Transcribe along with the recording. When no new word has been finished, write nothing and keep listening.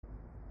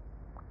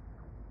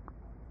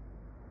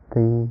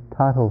The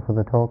title for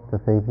the talk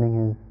this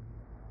evening is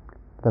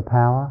The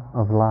Power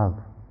of Love.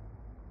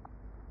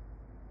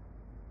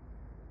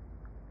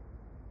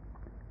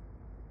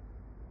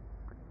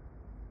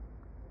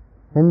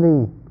 In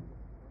the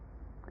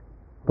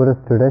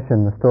Buddhist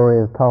tradition, the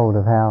story is told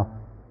of how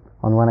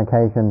on one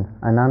occasion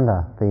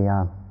Ananda,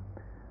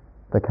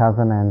 the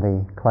cousin and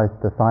the close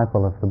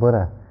disciple of the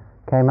Buddha,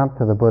 came up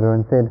to the Buddha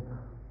and said,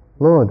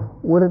 "Lord,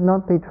 would it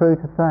not be true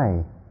to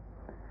say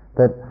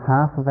that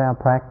half of our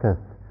practice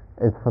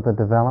is for the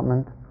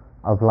development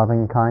of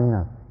loving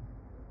kindness?"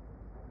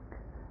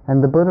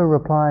 And the Buddha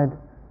replied,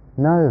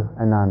 "No,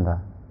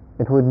 Ananda,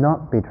 it would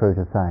not be true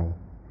to say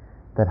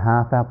that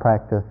half our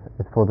practice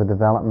is for the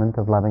development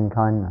of loving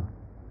kindness.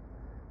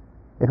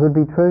 It would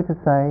be true to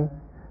say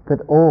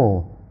that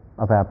all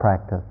of our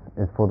practice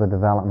is for the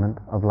development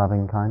of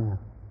loving kindness."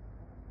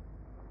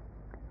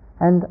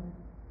 And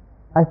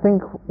I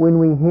think when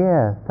we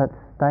hear such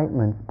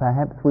statements,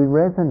 perhaps we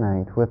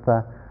resonate with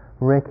the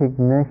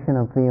recognition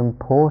of the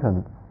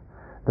importance,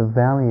 the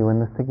value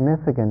and the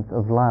significance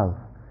of love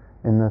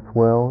in this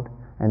world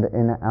and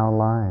in our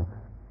lives.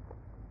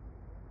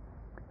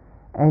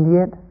 And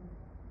yet,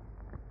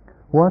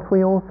 what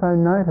we also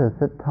notice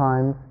at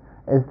times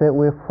is that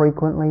we're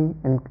frequently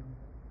and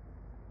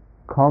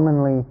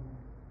commonly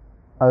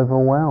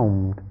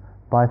overwhelmed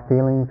by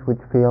feelings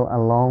which feel a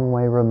long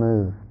way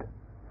removed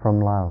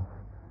from love,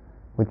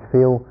 which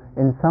feel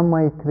in some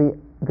ways to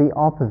be the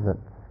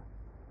opposites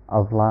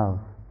of love.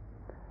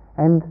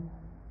 And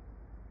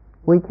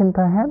we can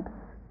perhaps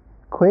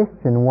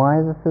question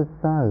why this is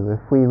so,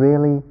 if we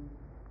really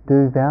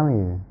do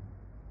value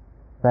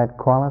that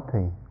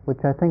quality,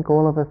 which I think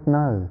all of us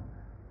know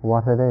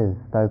what it is,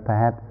 though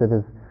perhaps it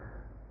is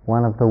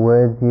one of the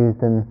words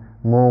used in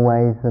more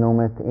ways than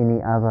almost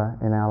any other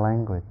in our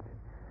language.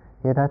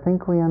 Yet I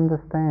think we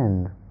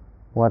understand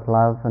what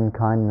love and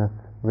kindness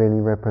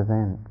really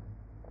represent.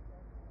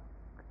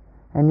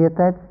 And yet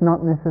that's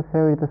not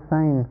necessarily the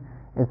same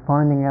as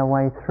finding our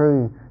way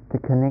through to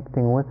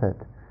connecting with it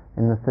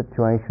in the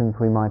situations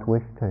we might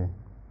wish to.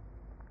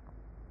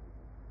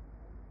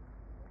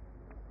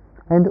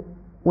 And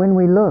when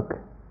we look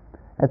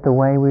at the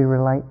way we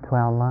relate to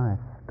our life,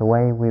 the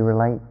way we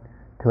relate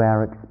to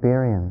our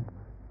experience,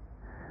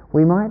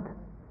 we might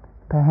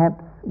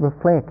perhaps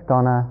reflect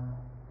on a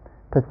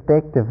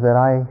perspective that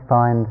I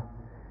find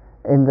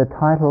in the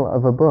title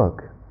of a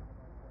book.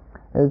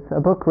 It's a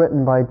book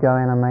written by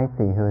Joanna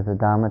Macy, who is a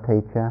Dharma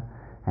teacher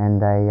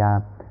and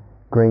a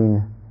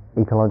green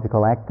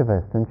ecological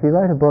activist. And she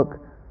wrote a book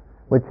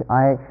which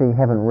I actually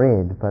haven't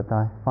read, but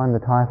I find the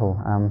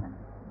title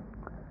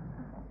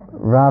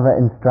rather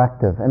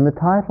instructive. And the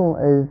title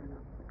is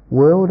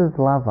World as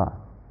Lover,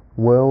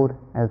 World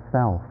as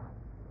Self.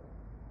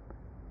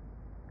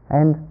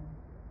 And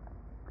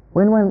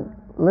when one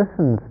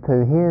listens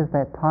to, hears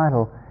that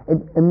title, it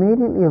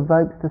immediately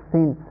evokes the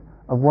sense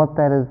of what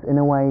that is in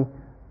a way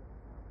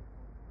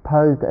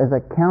posed as a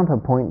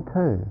counterpoint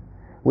to,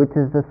 which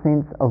is the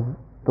sense of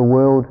the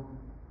world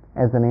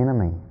as an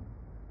enemy,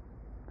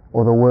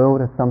 or the world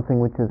as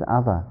something which is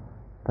other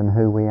than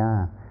who we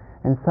are.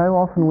 And so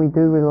often we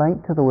do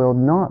relate to the world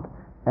not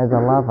as a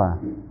lover,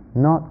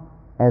 not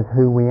as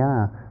who we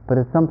are, but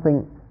as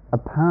something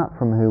apart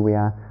from who we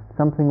are,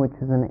 something which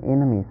is an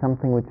enemy,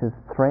 something which is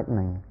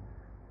threatening,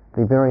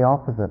 the very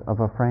opposite of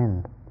a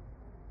friend.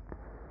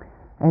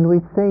 And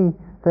we see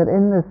that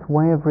in this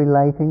way of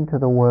relating to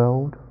the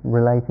world,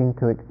 relating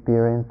to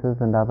experiences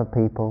and other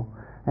people,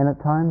 and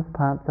at times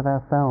parts of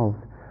ourselves,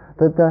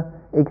 that the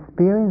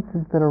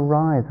experiences that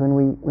arise when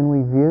we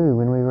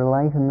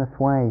relate in this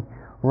way,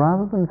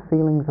 rather than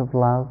feelings of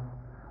love,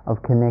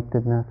 of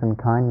connectedness and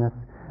kindness,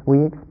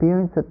 we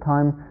experience at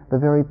times the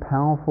very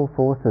powerful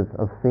forces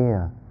of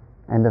fear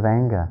and of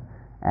anger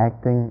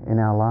acting in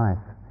our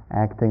life,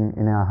 acting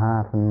in our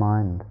heart and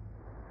mind.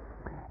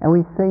 And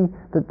we see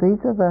that these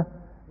are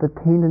the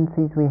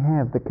tendencies we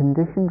have, the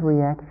conditioned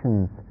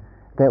reactions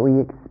that we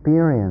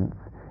experience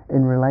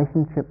in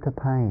relationship to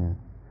pain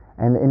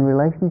and in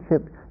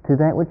relationship to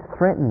that which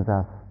threatens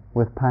us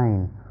with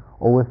pain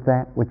or with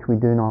that which we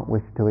do not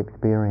wish to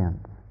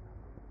experience.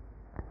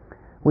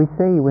 We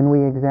see when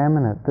we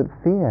examine it that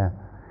fear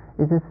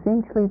is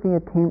essentially the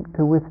attempt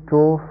to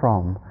withdraw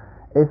from,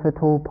 if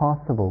at all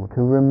possible,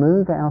 to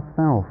remove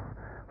ourselves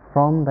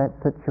from that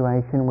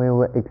situation where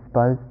we're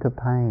exposed to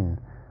pain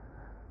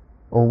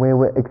or where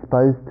we're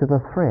exposed to the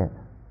threat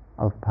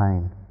of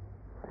pain.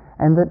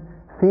 And that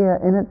fear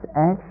in its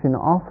action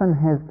often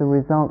has the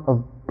result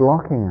of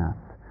blocking us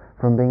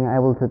from being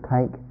able to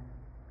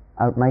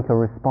make a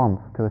response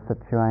to a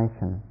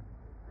situation,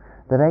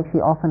 that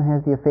actually often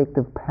has the effect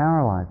of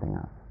paralyzing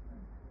us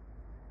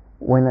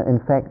when it in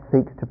fact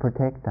seeks to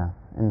protect us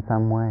in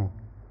some way.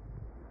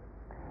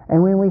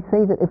 And when we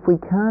see that if we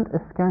can't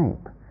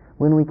escape,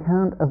 when we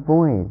can't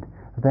avoid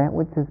that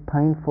which is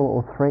painful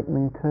or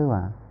threatening to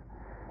us,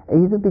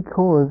 either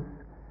because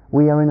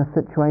we are in a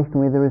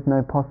situation where there is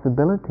no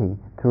possibility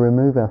to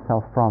remove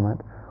ourselves from it,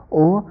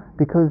 or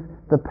because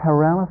the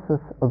paralysis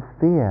of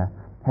fear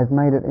has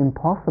made it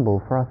impossible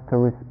for us to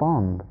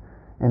respond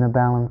in a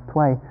balanced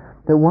way,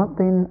 that what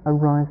then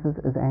arises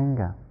is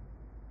anger.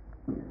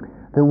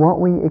 That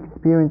what we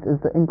experience is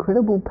the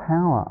incredible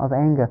power of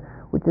anger,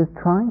 which is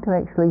trying to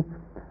actually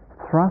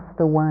thrust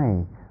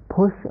away,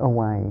 push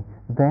away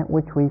that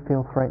which we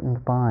feel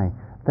threatened by,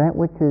 that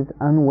which is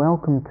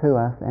unwelcome to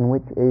us and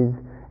which is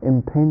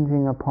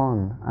impinging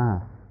upon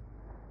us.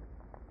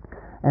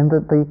 And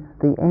that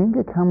the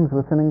anger comes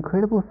with an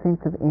incredible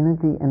sense of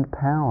energy and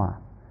power.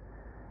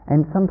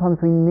 And sometimes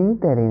we need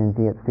that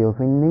energy, it feels.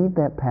 We need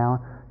that power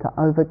to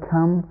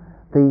overcome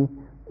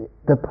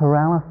the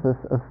paralysis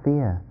of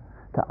fear,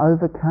 to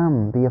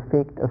overcome the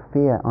effect of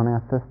fear on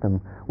our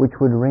system, which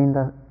would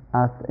render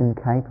us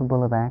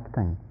incapable of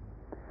acting.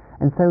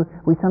 And so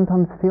we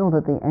sometimes feel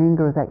that the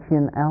anger is actually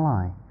an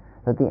ally,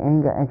 that the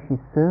anger actually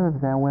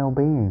serves our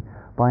well-being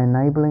by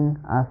enabling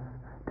us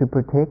to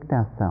protect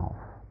ourselves,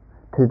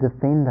 to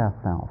defend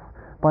ourselves,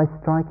 by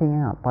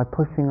striking out, by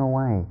pushing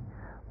away,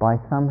 by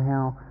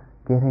somehow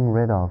getting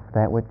rid of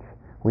that which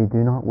we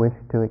do not wish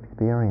to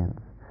experience,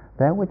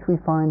 that which we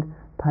find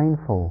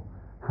painful,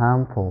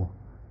 harmful,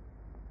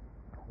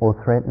 or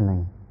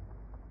threatening.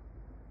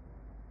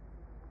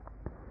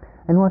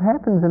 And what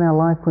happens in our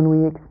life when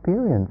we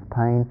experience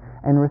pain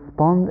and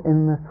respond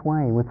in this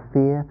way with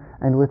fear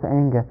and with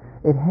anger,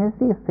 it has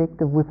the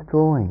effect of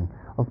withdrawing,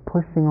 of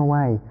pushing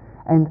away.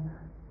 And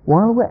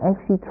while we're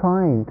actually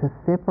trying to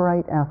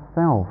separate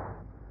ourselves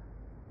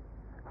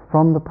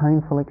from the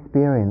painful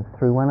experience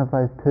through one of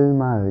those two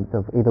modes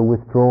of either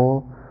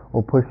withdrawal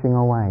or pushing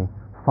away,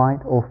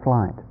 fight or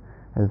flight,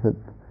 as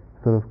it's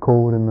sort of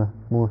called in the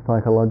more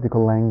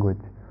psychological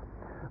language,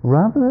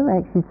 rather than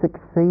actually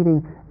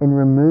succeeding in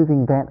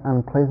removing that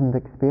unpleasant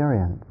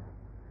experience,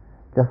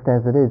 just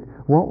as it is,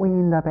 what we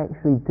end up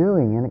actually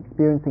doing and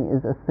experiencing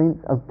is a sense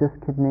of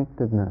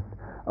disconnectedness,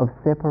 of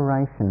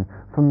separation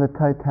from the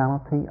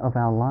totality of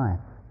our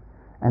life.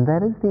 And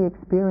that is the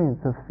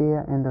experience of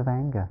fear and of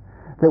anger,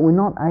 that we're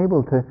not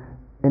able to,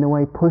 in a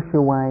way, push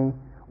away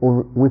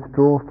or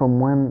withdraw from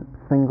one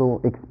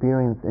single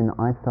experience in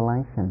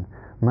isolation,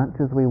 much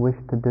as we wish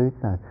to do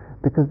so,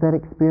 because that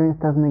experience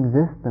doesn't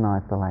exist in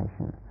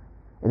isolation.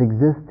 It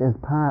exists as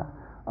part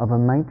of a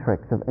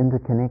matrix of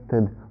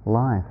interconnected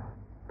life.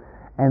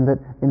 And that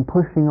in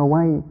pushing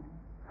away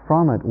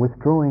from it,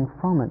 withdrawing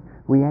from it,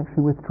 we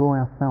actually withdraw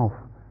ourselves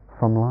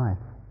from life.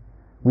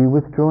 We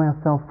withdraw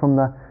ourselves from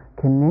the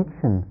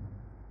connection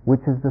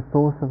which is the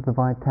source of the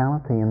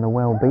vitality and the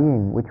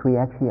well-being which we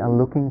actually are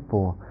looking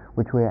for,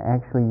 which we are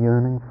actually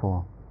yearning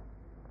for.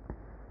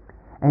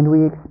 And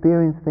we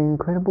experience the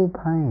incredible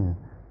pain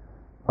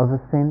of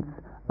a sense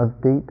of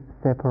deep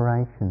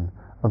separation,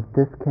 of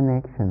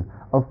disconnection,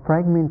 of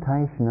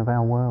fragmentation of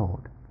our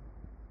world.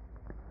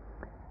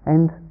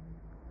 And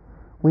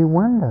we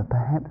wonder,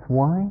 perhaps,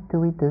 why do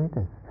we do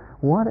this?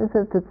 What is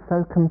it that's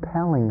so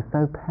compelling,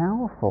 so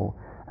powerful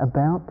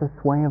about this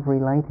way of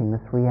relating,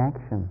 this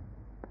reaction,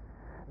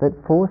 that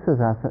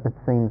forces us, it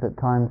seems at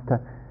times, to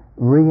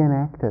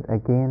reenact it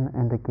again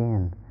and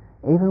again,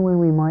 even when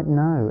we might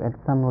know at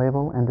some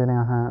level and in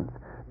our hearts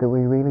that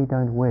we really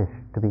don't wish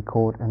to be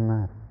caught in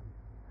this.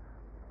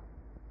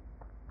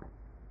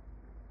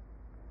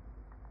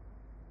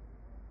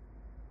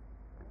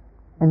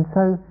 And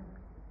so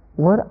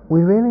what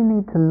we really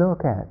need to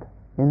look at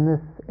in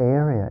this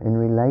area, in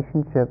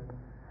relationship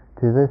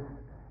to this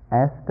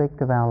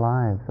aspect of our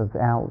lives, of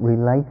our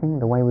relating,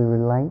 the way we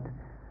relate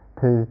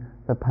to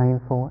the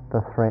painful,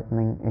 the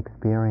threatening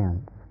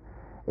experience,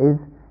 is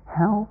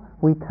how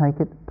we take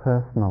it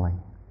personally.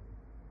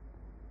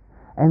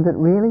 And that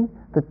really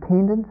the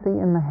tendency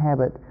and the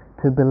habit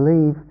to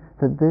believe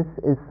that this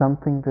is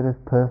something that is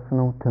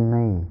personal to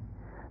me,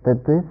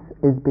 that this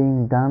is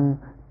being done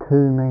to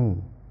me,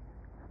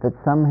 that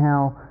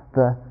somehow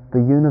the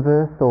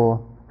universe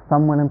or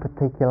someone in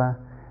particular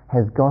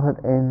has got it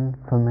in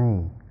for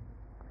me,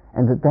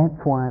 and that that's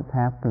why it's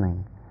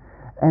happening.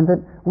 And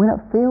that when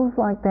it feels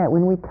like that,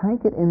 when we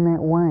take it in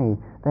that way,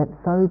 that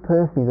so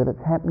personally, that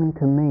it's happening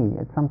to me,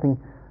 it's something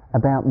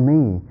about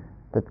me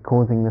that's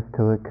causing this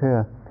to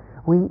occur,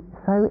 we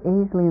so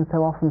easily and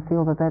so often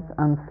feel that that's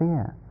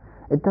unfair.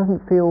 It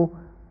doesn't feel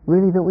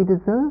really that we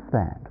deserve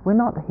that. We're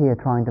not here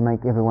trying to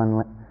make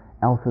everyone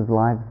else's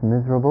lives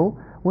miserable.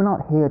 We're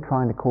not here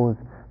trying to cause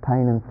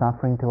pain and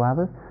suffering to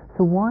others.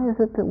 So why is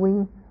it that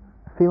we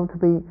feel to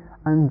be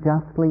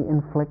unjustly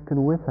inflicted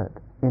with it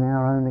in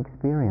our own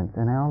experience,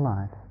 in our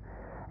life?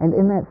 And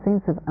in that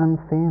sense of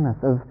unfairness,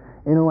 of,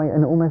 in a way,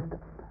 an almost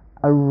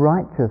a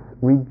righteous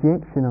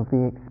rejection of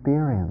the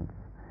experience,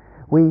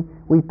 we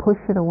push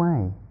it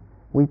away.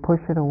 We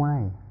push it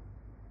away.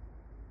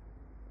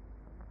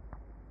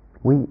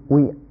 We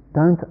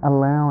don't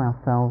allow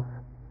ourselves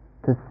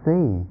to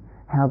see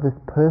how this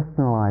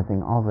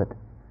personalizing of it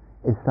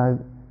is so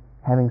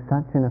having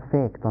such an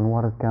effect on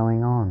what is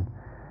going on.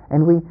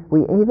 And we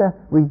either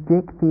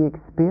reject the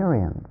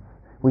experience,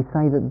 we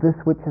say that this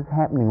which is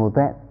happening, or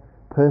that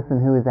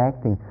person who is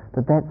acting,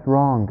 that that's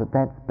wrong, that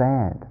that's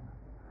bad.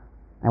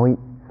 And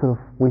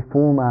we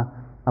form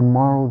a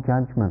moral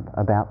judgment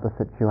about the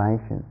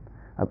situation.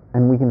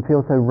 And we can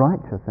feel so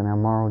righteous in our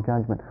moral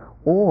judgment.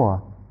 Or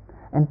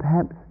And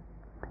perhaps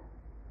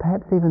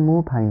even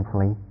more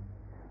painfully,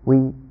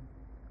 we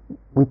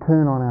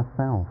turn on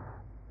ourselves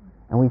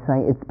and we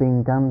say it's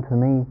being done to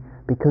me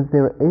because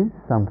there is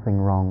something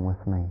wrong with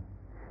me,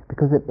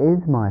 because it is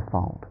my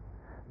fault,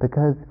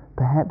 because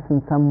perhaps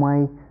in some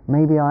way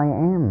maybe I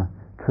am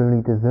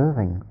truly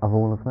deserving of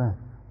all of this.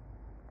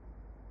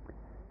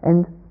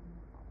 And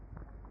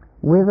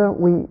whether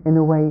we in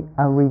a way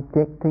are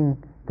rejecting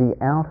the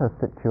outer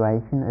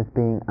situation as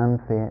being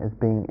unfair, as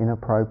being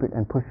inappropriate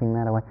and pushing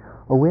that away,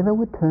 or whether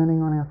we're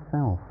turning on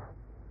ourselves,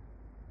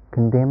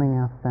 condemning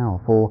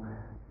ourselves, or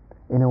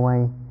in a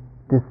way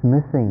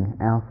dismissing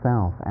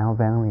ourselves, our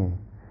value,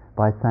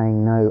 by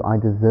saying, no, I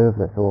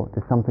deserve this, or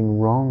there's something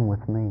wrong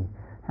with me.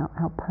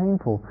 How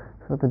painful,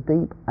 sort of the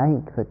deep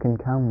ache that can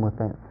come with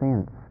that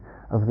sense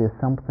of there's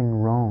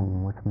something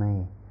wrong with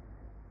me.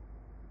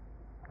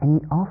 And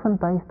often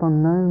based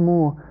on no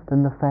more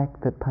than the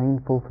fact that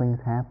painful things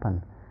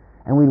happen.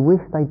 And we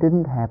wish they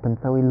didn't happen,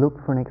 so we look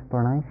for an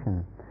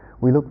explanation.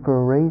 We look for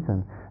a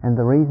reason. And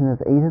the reason is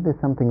either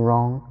there's something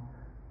wrong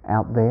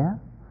out there,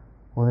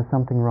 or there's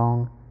something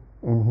wrong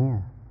in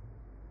here.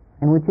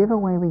 And whichever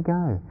way we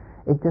go,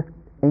 it just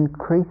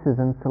increases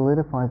and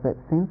solidifies that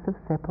sense of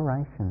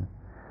separation,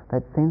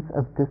 that sense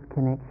of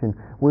disconnection,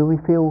 where we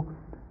feel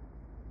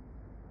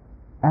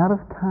out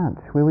of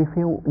touch, where we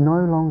feel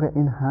no longer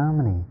in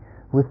harmony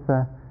with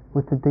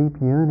the deep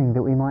yearning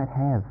that we might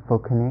have for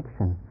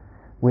connection,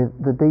 with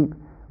the deep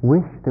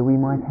wish that we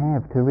might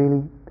have to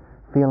really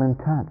feel in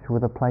touch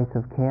with a place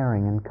of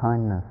caring and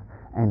kindness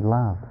and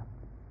love.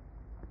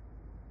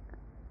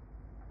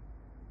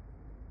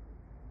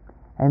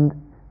 And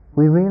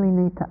we really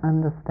need to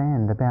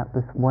understand about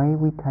this way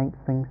we take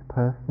things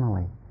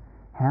personally,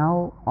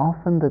 how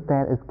often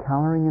that is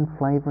colouring and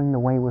flavouring the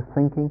way we're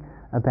thinking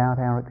about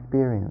our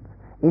experience,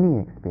 any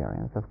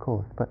experience of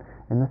course, but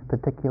in this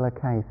particular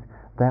case,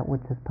 that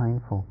which is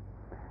painful.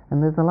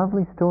 And there's a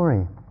lovely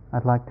story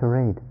I'd like to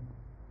read,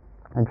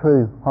 a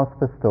true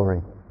hospice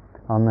story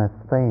on this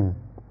theme.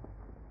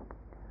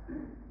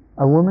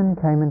 A woman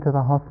came into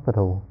the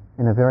hospital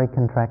in a very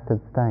contracted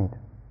state.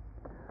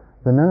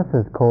 The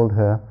nurses called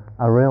her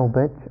a real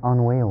bitch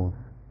on wheels.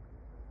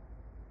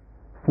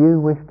 Few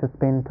wished to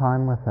spend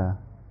time with her.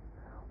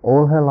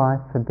 All her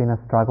life had been a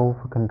struggle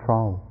for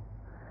control.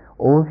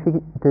 All she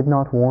did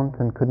not want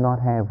and could not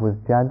have was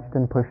judged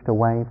and pushed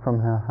away from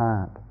her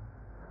heart.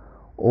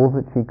 All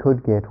that she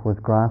could get was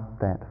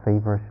grasped at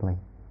feverishly.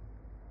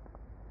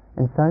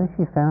 And so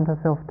she found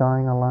herself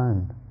dying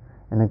alone,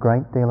 in a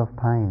great deal of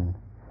pain.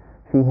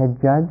 She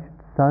had judged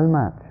so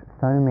much,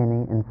 so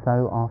many, and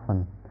so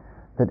often,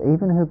 that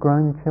even her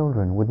grown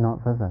children would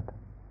not visit.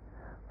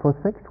 For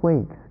 6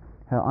 weeks,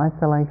 her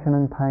isolation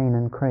and pain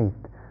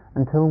increased,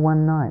 until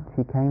one night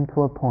she came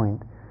to a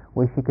point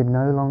where she could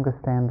no longer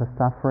stand the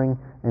suffering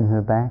in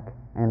her back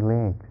and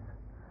legs,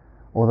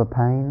 or the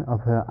pain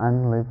of her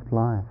unlived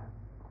life.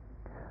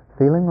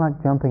 Feeling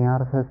like jumping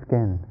out of her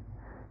skin,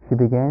 she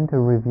began to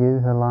review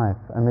her life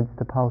amidst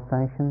the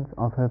pulsations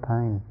of her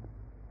pain.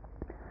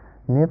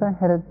 Never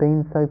had it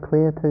been so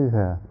clear to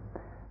her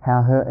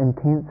how her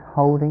intense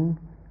holding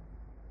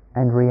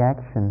and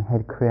reaction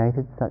had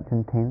created such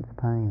intense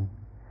pain.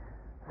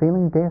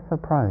 Feeling death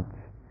approach,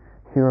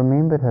 she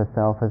remembered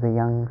herself as a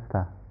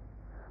youngster,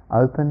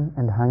 open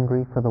and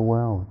hungry for the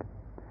world.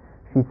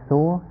 She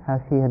saw how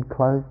she had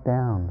closed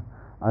down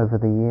over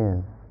the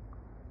years.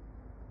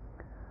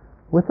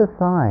 With a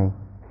sigh,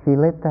 she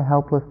let the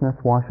helplessness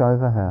wash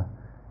over her,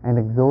 and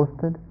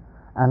exhausted,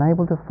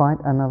 unable to fight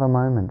another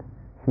moment,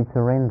 she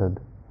surrendered,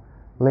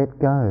 let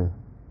go,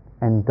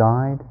 and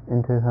died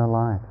into her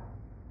life,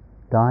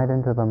 died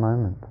into the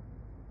moment.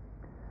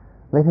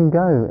 Letting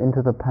go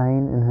into the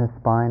pain in her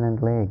spine and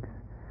legs,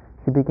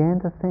 she began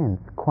to sense,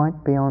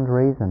 quite beyond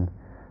reason,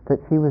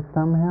 that she was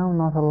somehow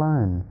not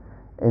alone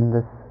in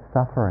this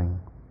suffering.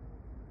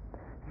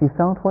 She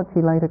felt what she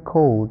later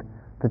called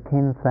the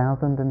 10,000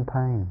 in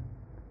pain.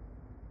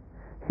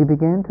 She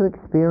began to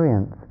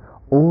experience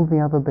all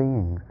the other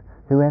beings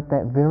who at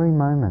that very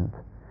moment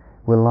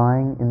were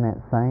lying in that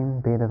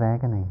same bed of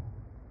agony.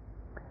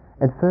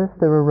 At first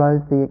there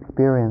arose the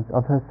experience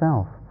of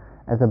herself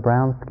as a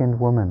brown-skinned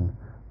woman,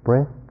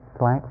 breasts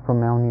slack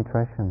from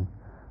malnutrition,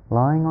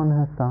 lying on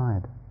her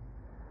side,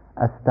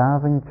 a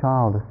starving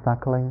child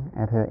suckling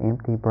at her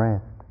empty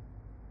breast,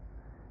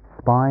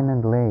 spine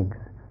and legs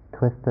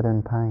twisted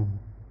in pain.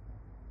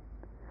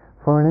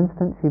 For an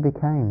instant she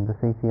became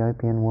this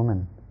Ethiopian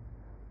woman,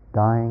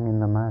 dying in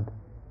the mud.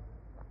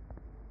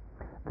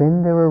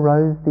 Then there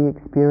arose the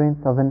experience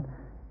of an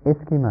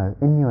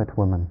Eskimo Inuit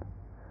woman,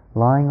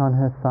 lying on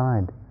her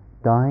side,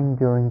 dying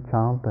during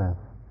childbirth,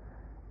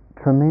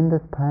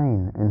 tremendous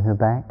pain in her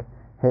back,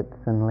 hips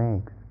and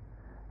legs,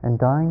 and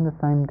dying the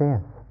same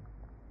death.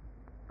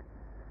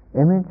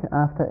 Image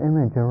after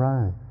image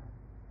arose.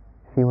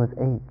 She was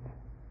each,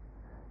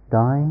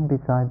 dying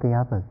beside the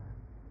others.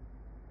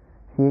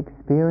 She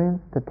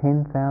experienced the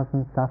 10,000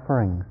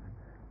 sufferings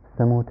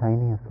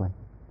simultaneously.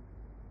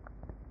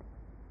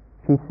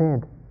 She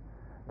said,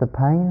 "The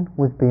pain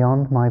was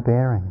beyond my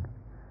bearing.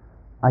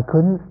 I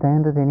couldn't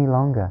stand it any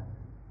longer,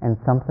 and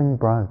something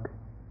broke.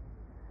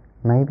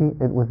 Maybe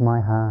it was my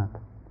heart.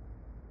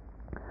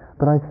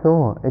 But I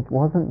saw it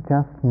wasn't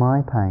just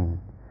my pain,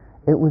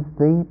 it was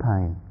the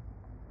pain.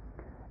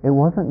 It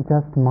wasn't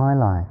just my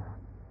life,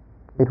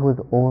 it was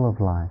all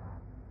of life.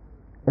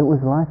 It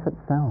was life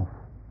itself.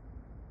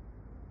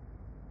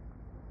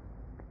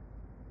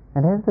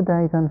 And as the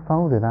days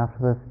unfolded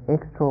after this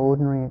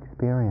extraordinary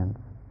experience,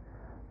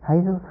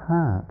 Hazel's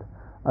heart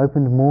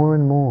opened more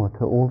and more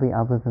to all the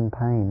others in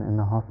pain in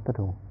the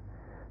hospital.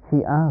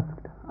 She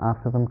asked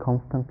after them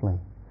constantly,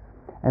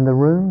 and the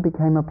room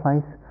became a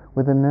place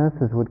where the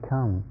nurses would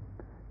come,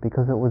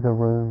 because it was a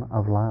room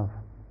of love.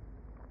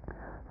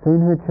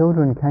 Soon her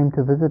children came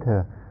to visit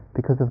her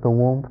because of the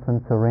warmth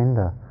and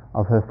surrender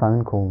of her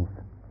phone calls,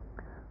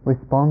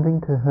 responding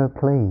to her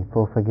plea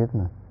for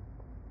forgiveness.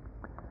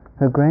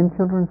 Her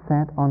grandchildren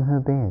sat on her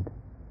bed,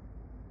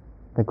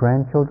 the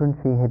grandchildren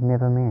she had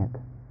never met,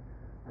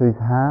 whose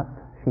hearts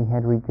she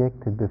had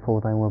rejected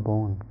before they were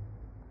born.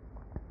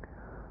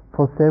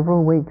 For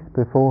several weeks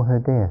before her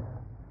death,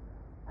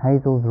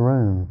 Hazel's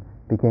room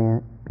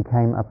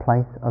became a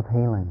place of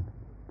healing,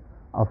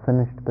 of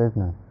finished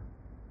business,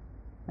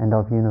 and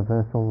of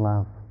universal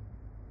love.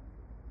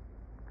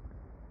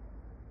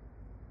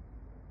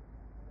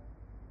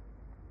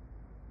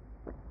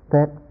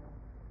 That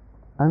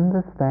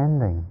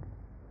understanding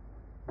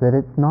that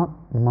it's not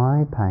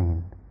my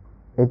pain,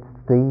 it's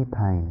the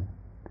pain.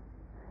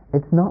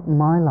 It's not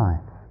my life,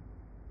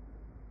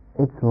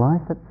 it's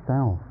life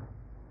itself.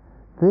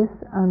 This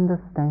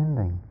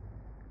understanding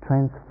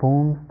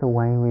transforms the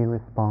way we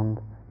respond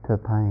to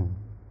pain.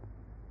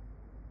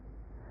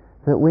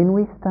 That when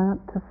we start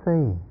to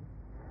see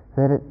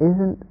that it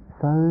isn't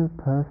so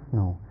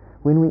personal,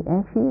 when we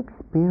actually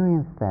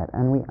experience that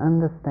and we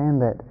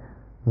understand that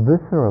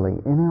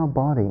viscerally in our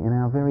body, in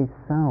our very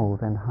cells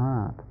and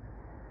heart,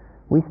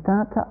 we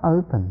start to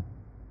open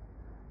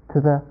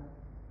to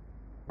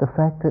the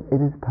fact that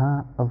it is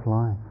part of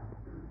life,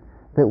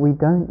 that we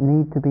don't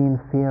need to be in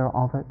fear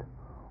of it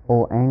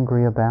or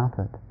angry about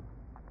it.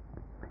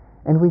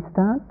 And we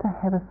start to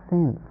have a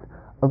sense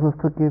of a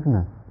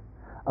forgiveness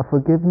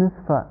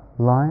for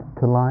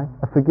life,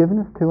 a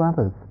forgiveness to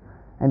others,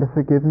 and a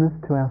forgiveness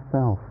to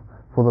ourselves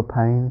for the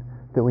pain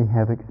that we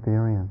have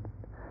experienced,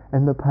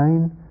 and the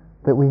pain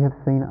that we have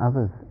seen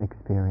others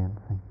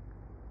experiencing.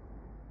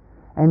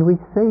 And we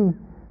see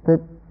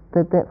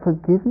that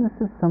forgiveness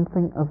is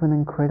something of an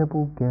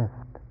incredible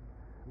gift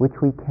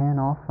which we can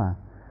offer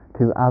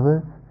to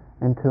others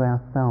and to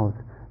ourselves.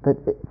 That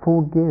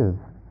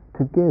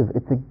to give,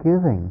 it's a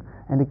giving,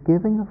 and a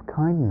giving of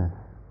kindness.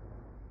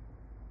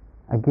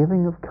 A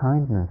giving of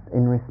kindness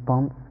in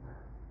response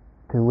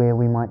to where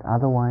we might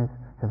otherwise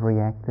have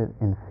reacted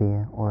in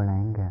fear or in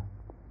anger.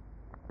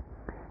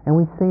 And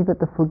we see that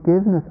the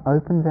forgiveness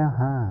opens our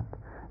heart.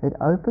 It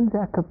opens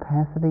our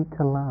capacity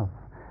to love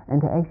and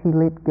to actually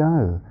let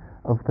go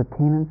of the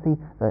tendency,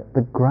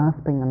 the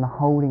grasping and the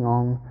holding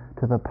on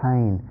to the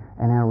pain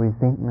and our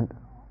resentment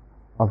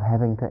of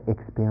having to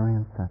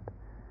experience it.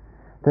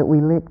 That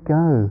we let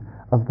go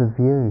of the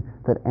view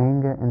that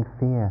anger and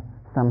fear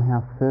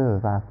somehow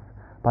serve us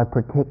by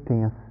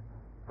protecting us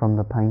from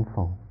the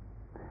painful.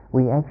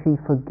 We actually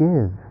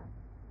forgive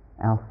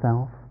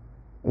ourselves,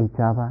 each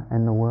other,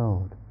 and the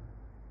world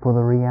for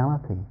the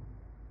reality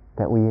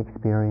that we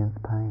experience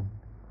pain.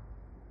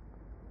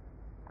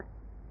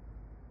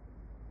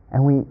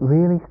 And we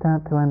really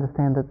start to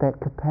understand that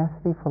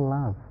capacity for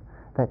love,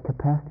 that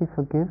capacity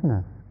for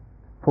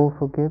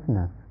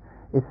forgiveness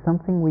is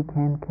something we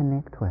can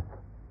connect with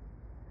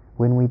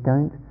when we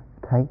don't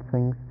take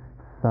things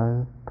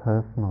so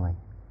personally.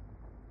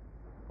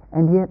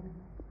 And yet,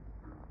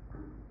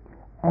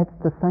 at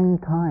the same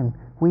time,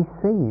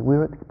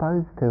 we're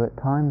exposed to at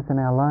times in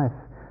our life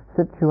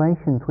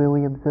situations where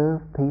we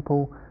observe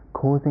people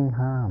causing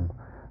harm,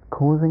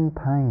 causing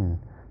pain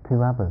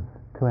to others,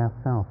 to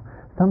ourselves.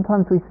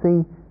 Sometimes we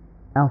see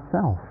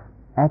ourselves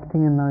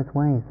acting in those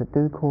ways that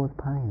do cause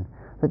pain,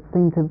 that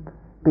seem to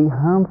be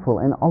harmful,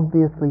 and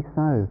obviously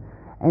so.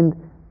 And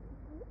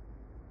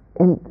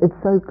it's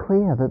so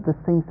clear that this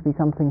seems to be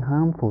something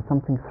harmful,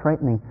 something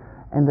threatening,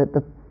 and that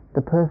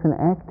the person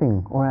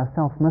acting or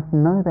ourselves must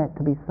know that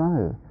to be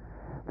so.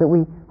 That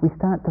we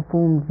start to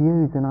form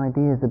views and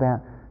ideas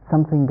about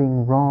something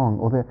being wrong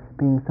or there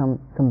being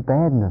some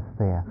badness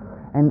there.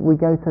 And we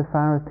go so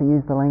far as to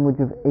use the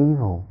language of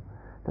evil,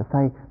 to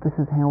say this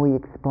is how we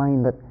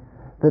explain that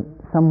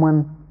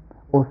someone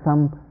or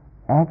some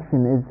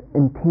action is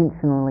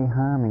intentionally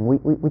harming.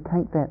 We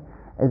take that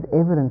as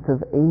evidence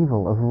of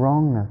evil, of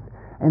wrongness,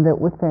 and that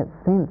with that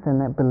sense and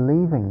that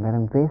believing, that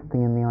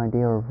investing in the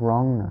idea of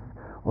wrongness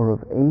or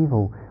of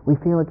evil, we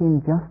feel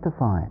again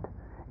justified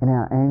in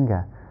our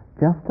anger,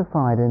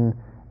 justified in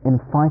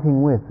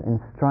fighting with and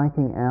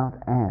striking out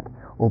at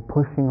or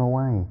pushing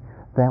away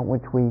that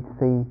which we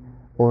see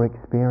or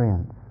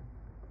experience.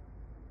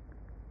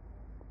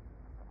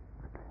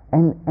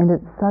 And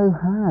it's so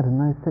hard in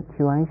those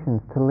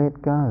situations to let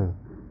go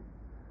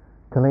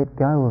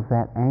of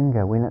that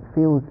anger when it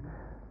feels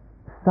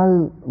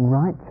so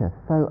righteous,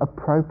 so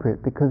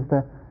appropriate, because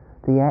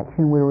the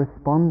action we're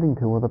responding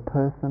to, or the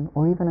person,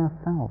 or even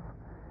ourselves,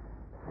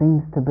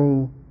 seems to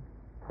be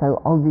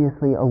so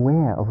obviously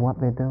aware of what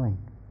they're doing.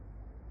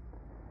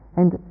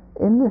 And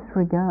in this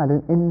regard,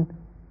 in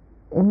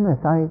this,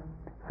 I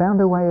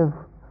found a way of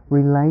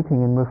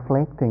relating and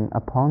reflecting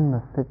upon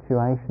the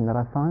situation that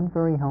I find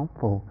very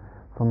helpful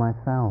for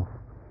myself,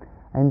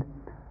 and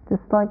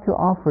just like to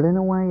offer it in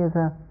a way as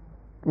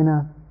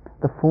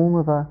the form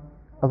of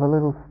a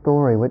little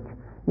story, which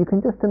you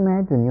can just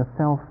imagine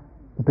yourself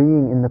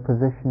being in the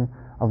position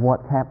of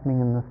what's happening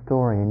in the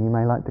story. And you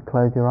may like to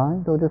close your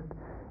eyes or just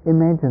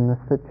imagine the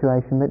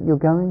situation that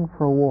you're going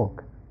for a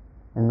walk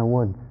in the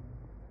woods.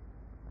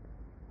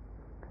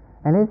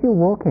 And as you're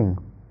walking,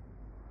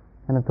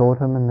 and it's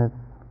autumn and there's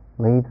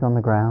leaves on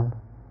the ground,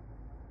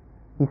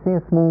 you see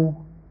a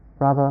small,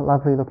 rather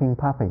lovely looking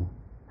puppy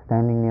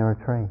standing near a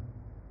tree,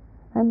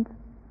 and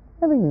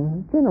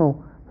having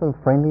general sort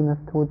of friendliness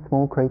towards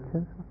small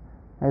creatures,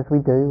 as we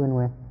do when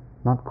we're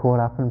not caught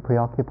up in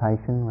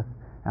preoccupation with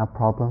our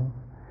problems.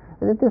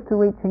 It's just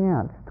reaching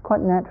out, just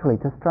quite naturally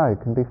to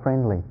stroke and be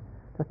friendly,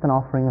 just an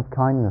offering of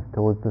kindness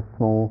towards this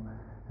small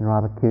and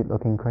rather cute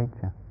looking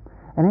creature.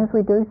 And as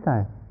we do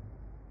so,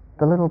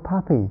 the little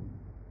puppy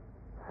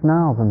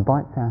snarls and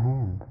bites our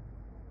hand,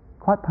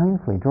 quite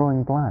painfully,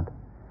 drawing blood.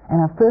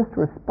 And our first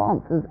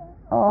response is,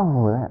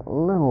 oh, that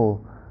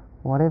little,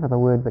 whatever the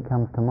word that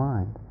comes to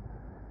mind.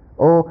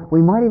 Or we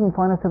might even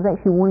find ourselves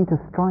actually wanting to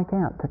strike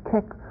out, to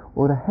kick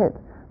or to hit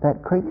that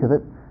creature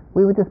that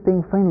we were just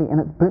being friendly and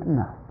it's bitten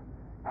us.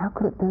 How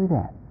could it do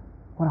that?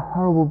 What a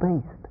horrible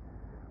beast.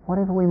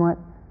 Whatever we might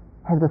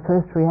have the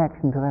first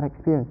reaction to that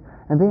experience.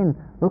 And then,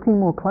 looking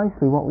more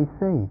closely, what we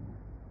see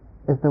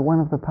is that one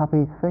of the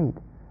puppy's feet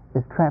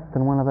is trapped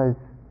in one of those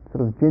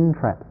sort of gin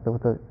traps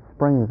with the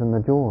springs in the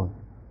jaws.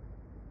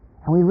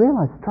 And we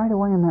realize straight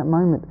away in that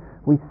moment,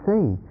 we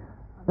see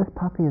this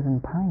puppy is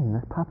in pain,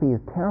 this puppy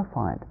is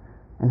terrified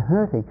and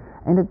hurting,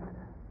 and it's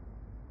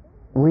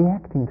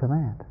reacting to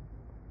that.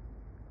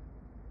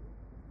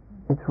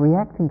 It's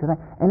reacting to that.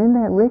 And in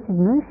that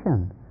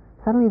recognition,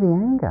 suddenly the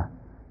anger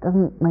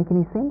doesn't make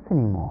any sense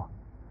anymore.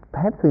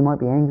 Perhaps we might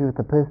be angry with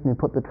the person who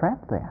put the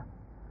trap there,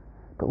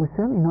 but we're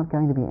certainly not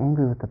going to be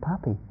angry with the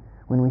puppy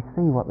when we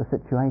see what the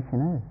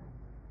situation is.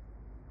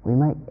 We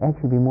may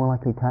actually be more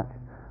likely touched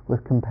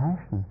with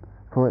compassion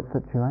for its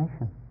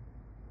situation,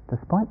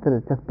 despite that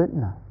it's just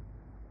bitten us.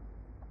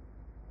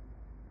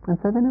 And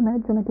so then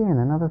imagine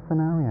again another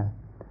scenario,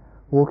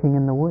 walking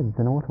in the woods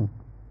in autumn.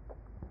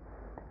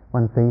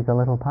 One sees a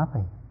little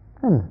puppy,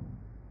 and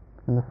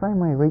in the same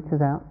way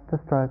reaches out to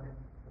stroke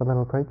the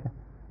little creature,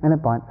 and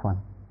it bites one,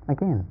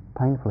 again,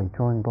 painfully,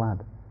 drawing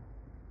blood.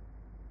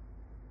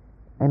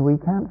 And we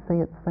can't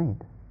see its feet.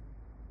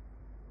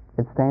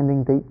 It's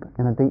standing deep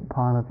in a deep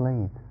pile of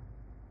leaves.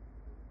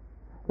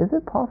 Is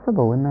it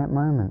possible in that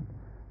moment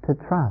to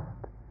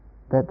trust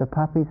that the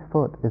puppy's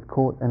foot is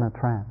caught in a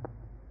trap,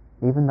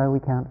 even though we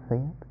can't see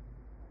it?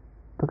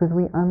 Because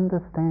we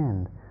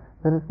understand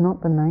that it's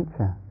not the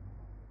nature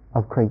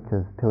of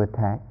creatures to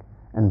attack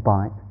and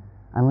bite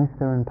unless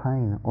they're in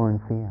pain or in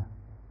fear.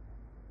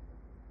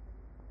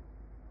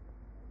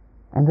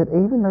 And that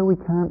even though we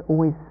can't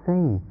always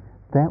see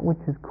that which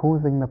is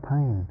causing the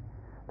pain,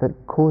 that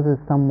causes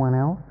someone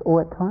else,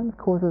 or at times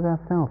causes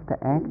ourselves, to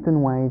act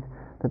in ways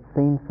that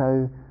seem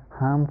so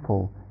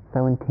harmful,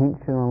 so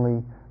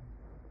intentionally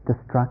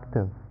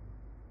destructive,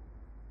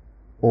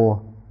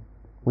 or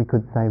we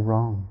could say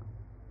wrong.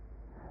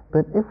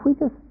 But if we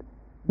just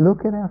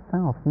look at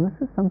ourselves, and this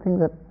is something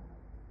that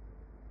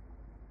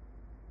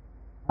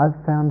I've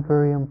found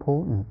very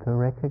important to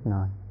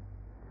recognize,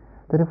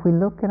 that if we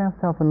look at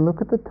ourselves and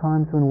look at the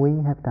times when we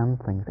have done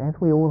things, as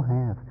we all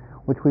have,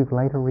 which we've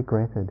later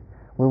regretted,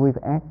 where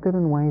we've acted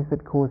in ways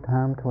that caused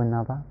harm to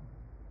another,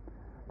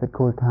 that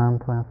caused harm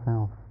to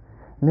ourselves.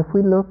 And if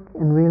we look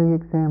and really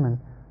examine,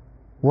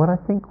 what I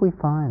think we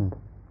find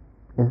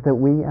is that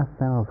we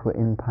ourselves were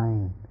in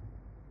pain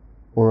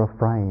or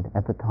afraid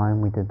at the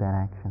time we did that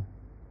action.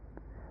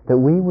 That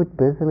we were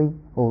busily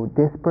or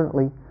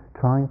desperately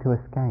trying to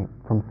escape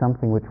from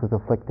something which was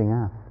afflicting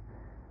us.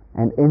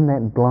 And in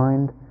that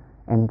blind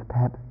and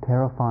perhaps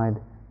terrified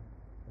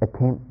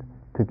attempt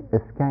to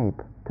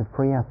escape, to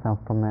free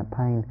ourselves from that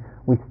pain,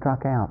 we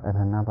struck out at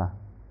another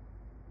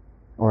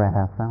or at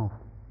ourselves.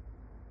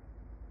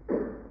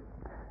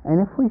 And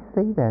if we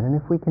see that, and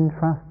if we can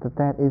trust that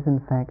that is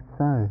in fact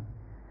so,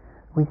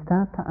 we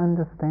start to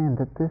understand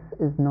that this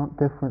is not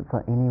different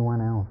for anyone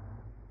else,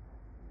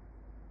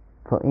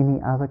 for any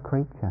other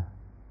creature.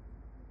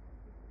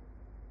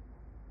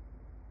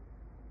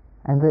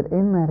 And that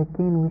in that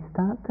again we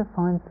start to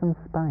find some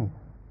space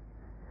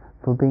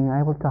for being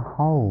able to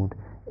hold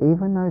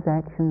even those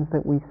actions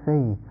that we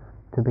see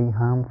to be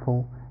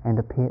harmful and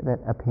that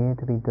appear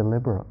to be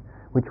deliberate,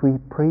 which we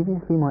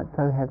previously might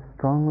so have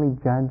strongly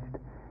judged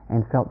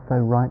and felt so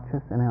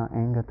righteous in our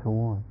anger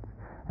towards.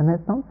 And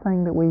that's not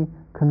saying that we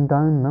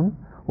condone them,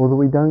 or that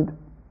we don't,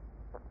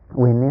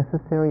 where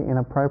necessary and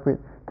appropriate,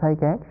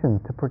 take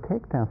action to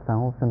protect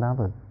ourselves and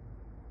others.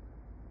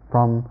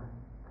 from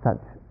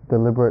such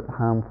deliberate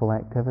harmful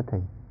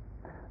activity,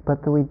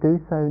 but that we do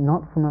so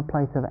not from a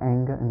place of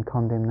anger and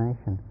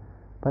condemnation,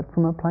 but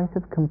from a place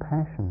of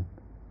compassion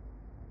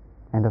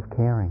and of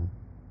caring.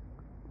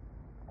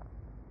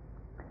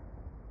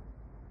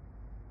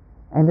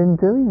 And in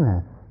doing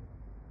this,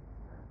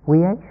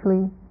 we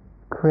actually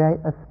create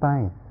a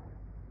space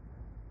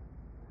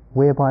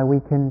whereby we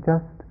can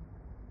just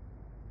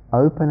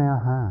open our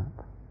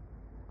heart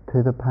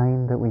to the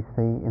pain that we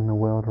see in the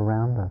world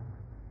around us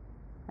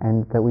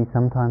and that we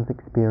sometimes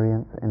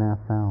experience in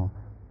ourselves.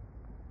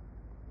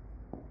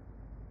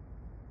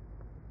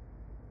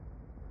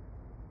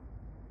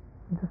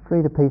 I'll just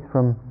read a piece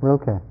from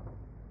Rilke.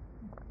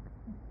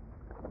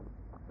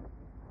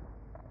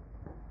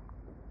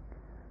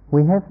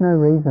 We have no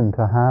reason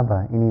to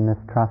harbour any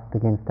mistrust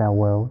against our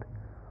world,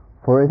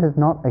 for it is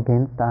not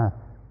against us.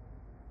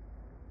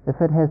 If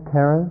it has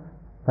terrors,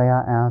 they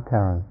are our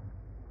terrors.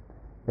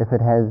 If it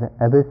has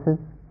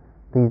abysses,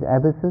 these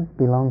abysses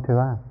belong to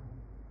us.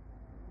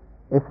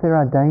 If there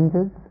are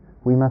dangers,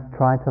 we must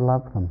try to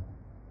love them.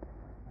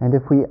 And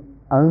if we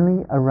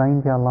only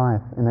arrange our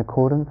life in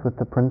accordance with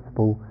the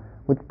principle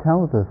which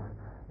tells us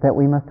that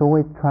we must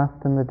always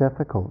trust in the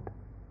difficult,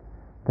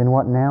 then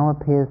what now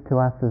appears to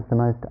us as the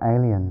most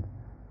alien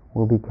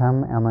will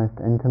become our most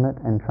intimate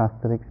and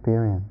trusted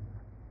experience.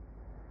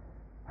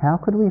 How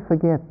could we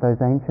forget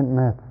those ancient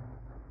myths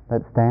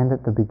that stand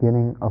at the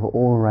beginning of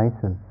all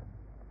races?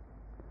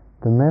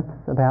 The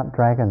myths about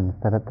dragons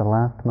that at the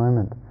last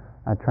moment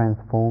are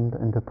transformed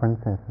into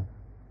princesses.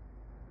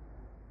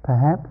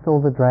 Perhaps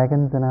all the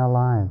dragons in our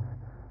lives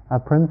are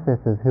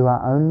princesses who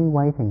are only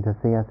waiting to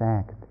see us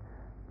act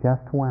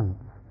just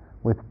once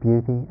with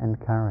beauty and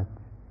courage.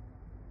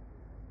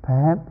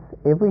 Perhaps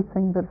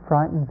everything that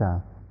frightens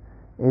us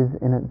is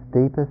in its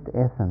deepest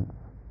essence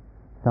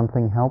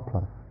something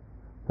helpless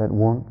that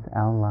wants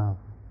our love.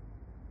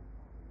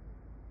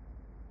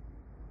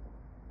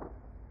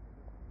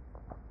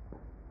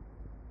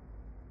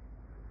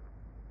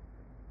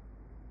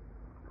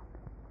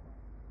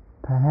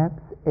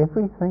 Perhaps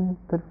everything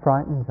that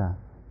frightens us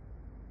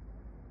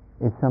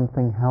is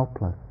something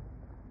helpless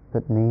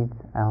that needs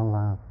our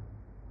love.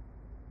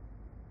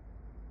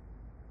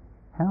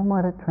 How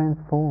might it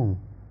transform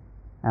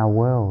our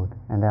world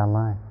and our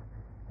life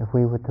if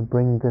we were to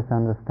bring this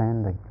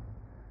understanding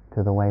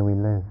to the way we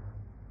live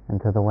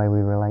and to the way we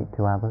relate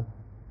to others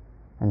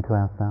and to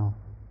ourselves?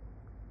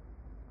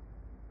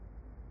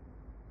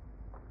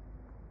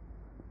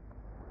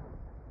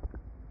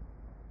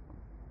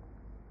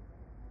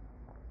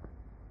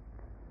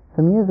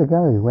 Some years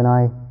ago, when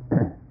I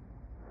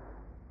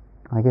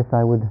guess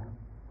I would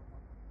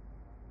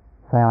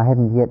say I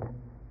hadn't yet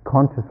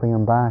consciously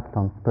embarked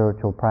on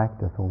spiritual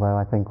practice, although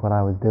I think what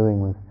I was doing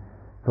was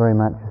very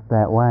much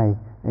that way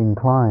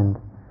inclined.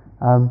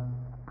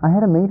 I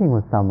had a meeting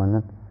with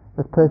someone, and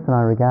this person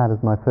I regard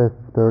as my first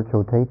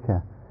spiritual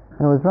teacher,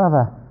 and it was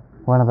rather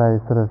one of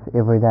those sort of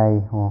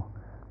everyday or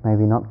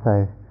maybe not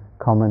so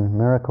common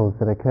miracles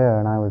that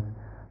occur, and I was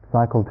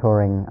cycle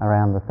touring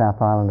around the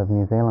South Island of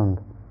New Zealand,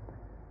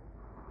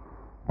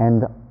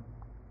 and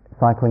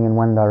cycling in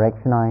one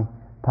direction I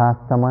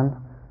passed someone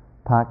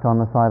parked on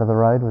the side of the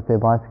road with their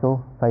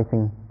bicycle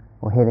facing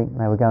or heading,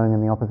 they were going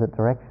in the opposite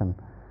direction.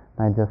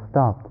 They just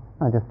stopped.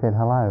 I just said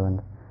hello, and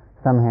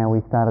somehow we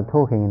started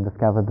talking and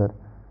discovered that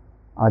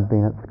I'd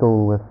been at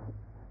school with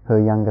her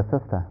younger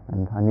sister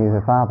and I knew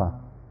her father.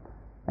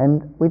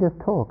 And we just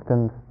talked,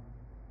 and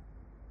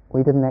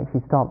we didn't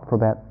actually stop for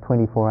about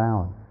 24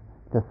 hours.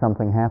 Just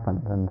something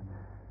happened, and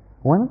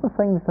one of the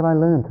things that I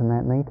learned in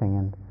that meeting,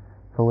 and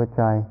for which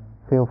I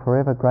feel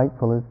forever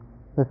grateful, is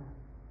this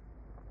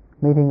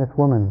meeting this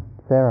woman,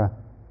 Sarah.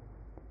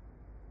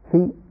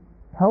 She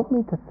helped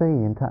me to see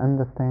and to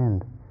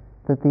understand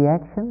that the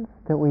actions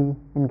that we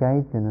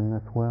engage in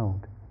this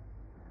world,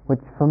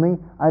 which for me,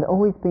 I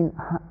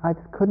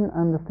just couldn't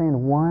understand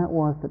why it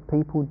was that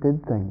people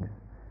did things,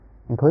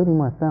 including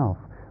myself,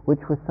 which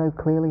were so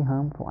clearly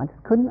harmful. I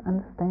just couldn't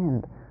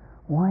understand,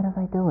 why do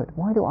they do it?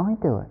 Why do I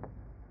do it?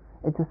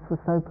 It just was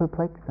so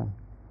perplexing.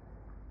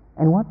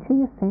 And what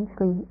she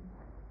essentially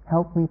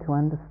helped me to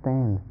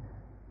understand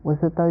was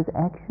that those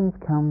actions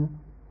come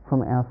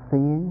from our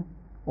seeing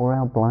or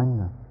our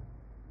blindness.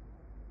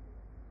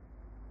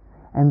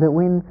 And that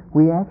when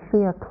we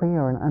actually are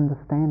clear in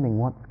understanding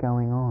what's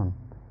going on,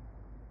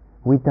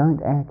 we don't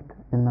act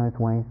in those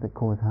ways that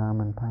cause harm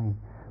and pain.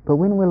 But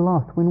when we're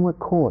lost, when we're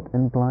caught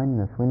in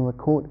blindness, when we're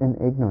caught in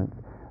ignorance,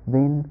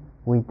 then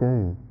we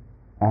do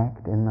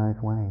act in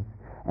those ways.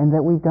 And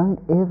that we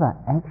don't ever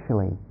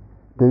actually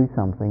do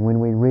something when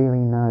we really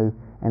know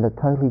and are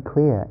totally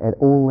clear at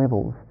all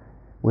levels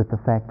with the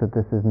fact that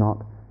this is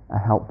not a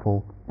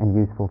helpful and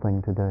useful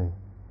thing to do.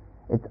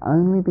 It's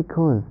only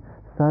because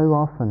so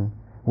often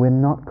we're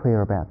not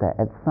clear about that.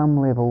 At some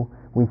level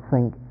we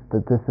think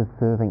that this is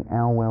serving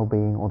our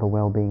well-being or the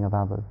well-being of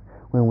others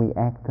when we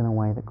act in a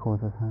way that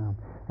causes harm.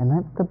 And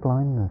that's the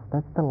blindness,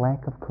 that's the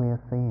lack of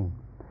clear seeing,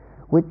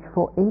 which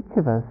for each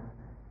of us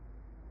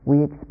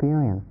we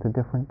experience to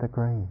different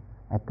degrees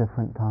at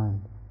different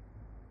times.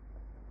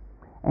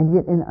 And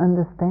yet in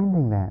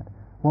understanding that,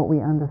 what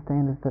we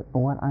understand is that,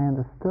 or what I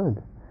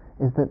understood,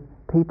 is that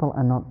people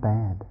are not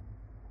bad.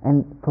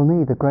 And for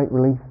me, the great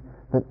relief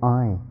that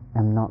I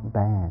am not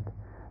bad.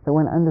 That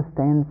one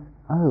understands,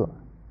 oh,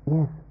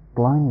 yes,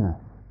 blindness.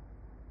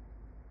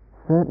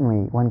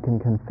 Certainly one can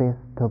confess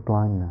to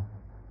blindness.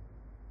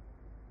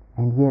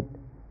 And yet,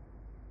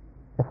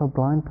 if a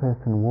blind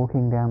person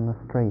walking down the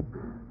street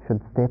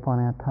should step on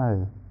our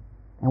toe,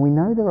 and we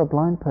know they're a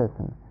blind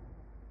person,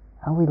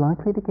 are we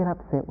likely to get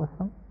upset with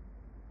them?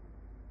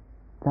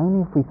 It's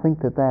only if we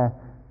think that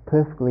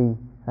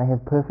they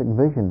have perfect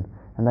vision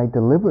and they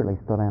deliberately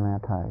stood on our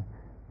toe,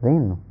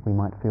 then we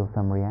might feel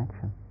some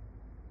reaction.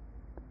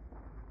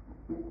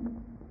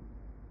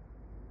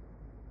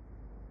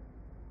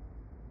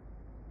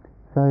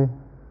 So,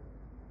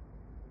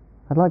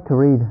 I'd like to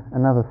read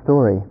another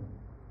story.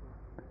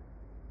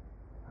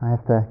 I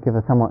have to give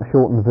a somewhat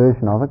shortened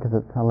version of it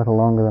because it's a little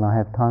longer than I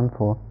have time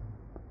for.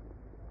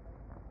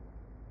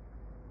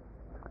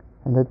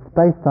 And it's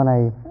based on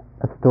a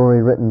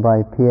story written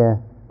by Pierre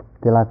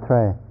de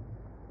Latreille.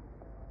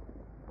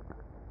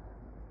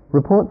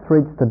 Reports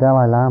reached the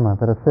Dalai Lama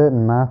that a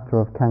certain master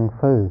of Kung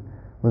Fu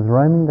was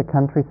roaming the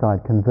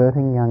countryside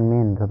converting young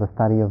men to the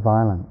study of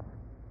violence.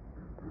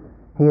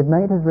 He had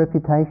made his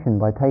reputation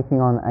by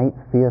taking on 8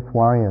 fierce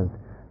warriors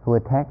who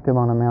attacked him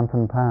on a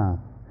mountain pass,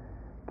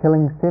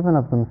 killing 7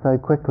 of them so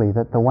quickly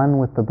that the one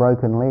with the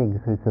broken legs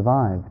who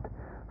survived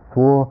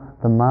swore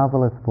the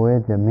marvelous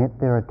voyager met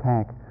their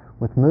attack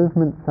with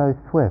movements so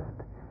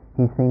swift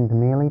he seemed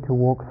merely to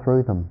walk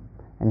through them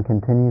and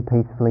continue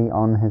peacefully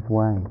on his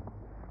way.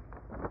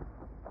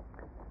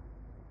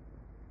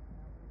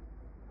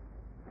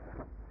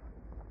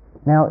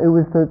 Now, it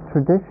was the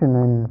tradition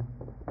in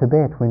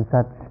Tibet when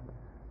such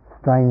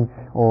strange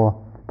or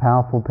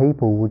powerful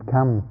people would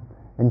come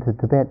into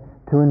Tibet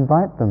to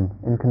invite them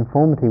in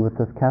conformity with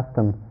this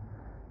custom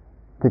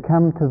to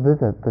come to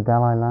visit the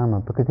Dalai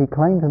Lama, because he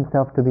claimed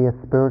himself to be a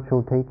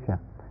spiritual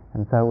teacher,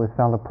 and so it was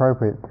felt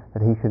appropriate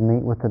that he should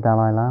meet with the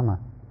Dalai Lama.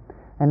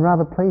 And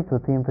rather pleased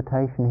with the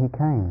invitation, he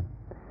came,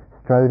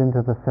 strode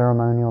into the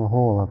ceremonial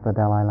hall of the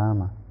Dalai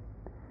Lama.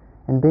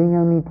 And being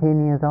only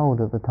 10 years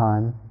old at the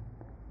time,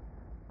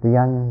 the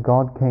young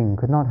God King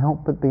could not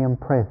help but be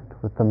impressed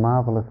with the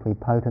marvelously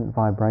potent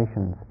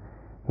vibrations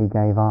he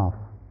gave off.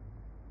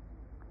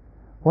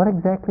 "What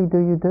exactly do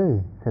you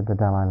do?" said the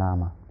Dalai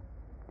Lama.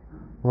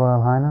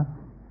 "Royal Highness,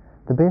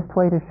 the best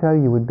way to show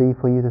you would be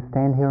for you to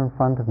stand here in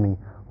front of me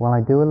while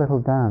I do a little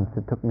dance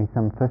that took me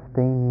some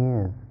 15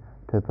 years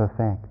to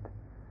perfect.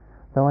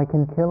 Though I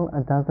can kill a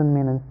dozen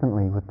men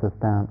instantly with this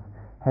dance,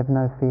 have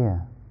no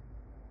fear."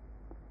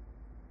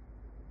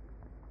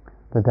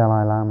 The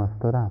Dalai Lama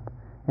stood up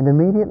and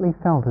immediately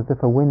felt as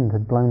if a wind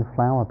had blown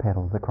flower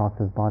petals across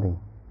his body.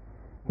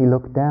 He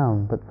looked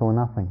down but saw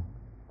nothing.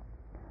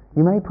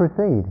 "You may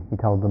proceed," he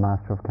told the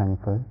master of Kung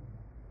Fu.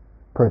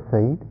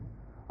 "Proceed?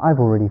 I've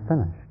already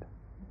finished.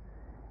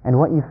 And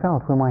what you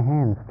felt were my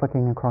hands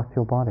flicking across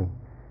your body.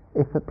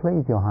 If it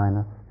please your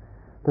Highness,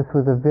 this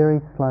was a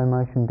very slow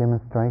motion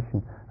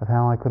demonstration of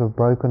how I could have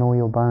broken all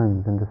your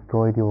bones and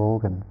destroyed your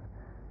organs.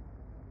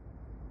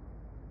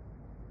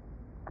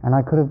 And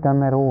I could have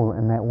done that all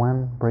in that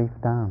one brief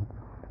dance."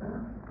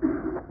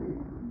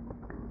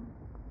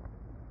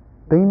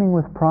 Beaming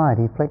with pride,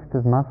 he flexed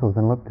his muscles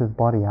and looked his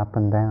body up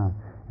and down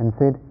and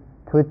said,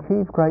 "To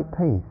achieve great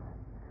peace,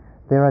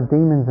 there are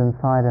demons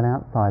inside and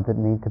outside that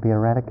need to be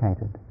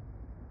eradicated.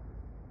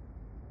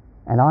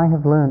 And I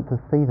have learnt to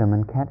see them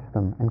and catch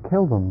them and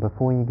kill them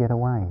before they get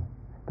away,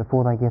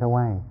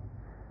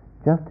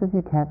 just as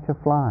you catch a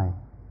fly."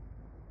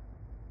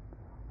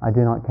 "I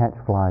do not catch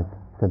flies,"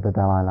 said the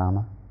Dalai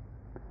Lama.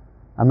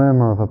 A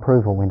murmur of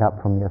approval went up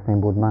from the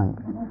assembled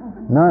monks.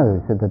 "No,"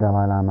 said the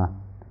Dalai Lama,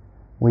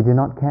 "we do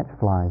not catch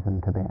flies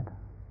in Tibet."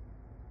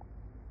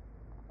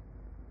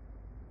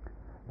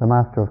 The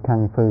master of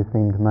Kung Fu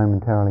seemed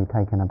momentarily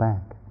taken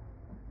aback.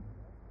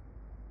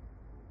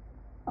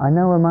 "I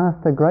know a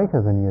master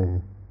greater than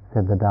you,"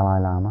 said the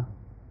Dalai Lama.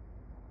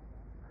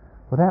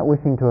 "Without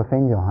wishing to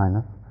offend your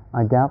Highness,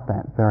 I doubt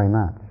that very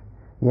much.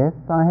 Yes,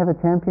 I have a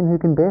champion who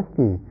can best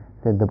you,"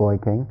 said the boy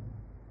king.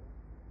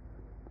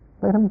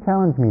 "Let him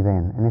challenge me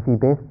then, and if he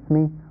bests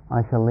me,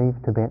 I shall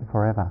leave Tibet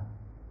forever."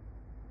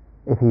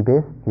 "If he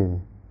bests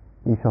you,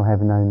 you shall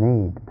have no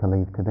need to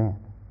leave Tibet."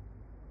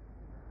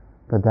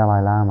 The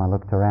Dalai Lama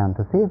looked around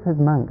to see if his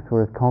monks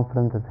were as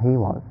confident as he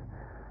was,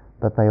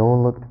 but they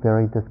all looked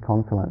very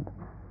disconsolate.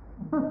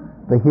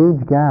 The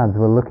huge guards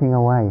were looking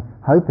away,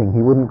 hoping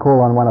he wouldn't call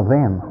on one of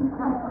them.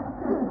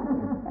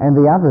 And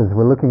the others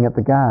were looking at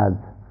the guards,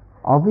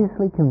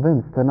 obviously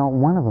convinced that not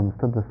one of them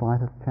stood the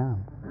slightest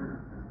chance.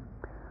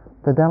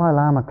 The Dalai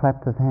Lama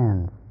clapped his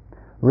hands.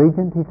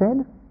 "Regent," he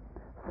said,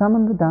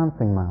 "summon the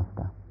dancing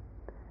master.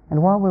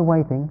 And while we're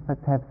waiting,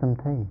 let's have some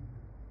tea."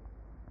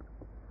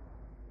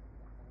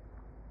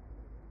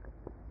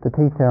 The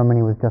tea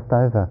ceremony was just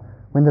over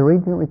when the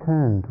regent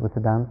returned with the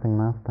dancing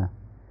master.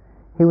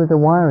 He was a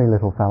wiry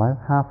little fellow,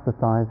 half the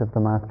size of the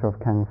master of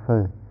Kung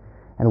Fu,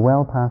 and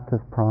well past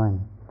his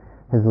prime.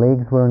 His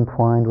legs were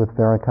entwined with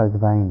varicose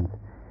veins.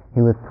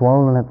 He was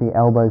swollen at the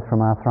elbows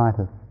from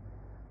arthritis.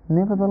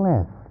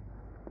 Nevertheless,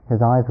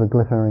 his eyes were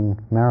glittering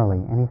merrily,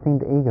 and he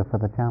seemed eager for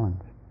the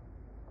challenge.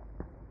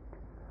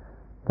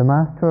 The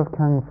master of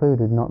Kung Fu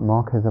did not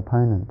mock his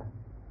opponent.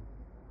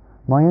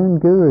 "My own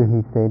guru,"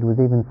 he said, "was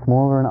even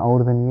smaller and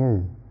older than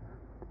you,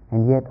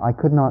 and yet I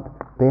could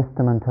not best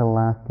him until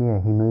last year.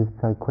 He moved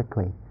so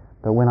quickly,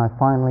 but when I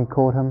finally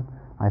caught him,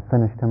 I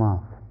finished him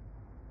off.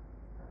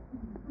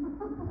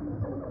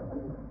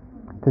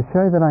 To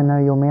show that I know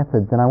your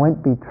methods, and I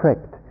won't be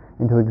tricked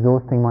into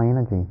exhausting my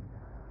energy,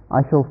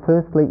 I shall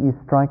first let you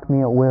strike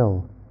me at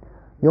will.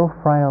 Your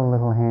frail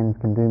little hands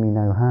can do me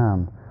no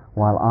harm,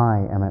 while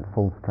I am at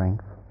full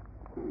strength."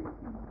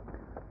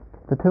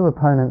 The two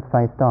opponents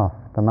faced off.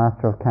 The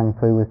master of Kung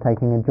Fu was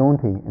taking a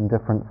jaunty,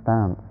 indifferent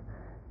stance,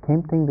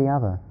 tempting the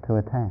other to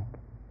attack.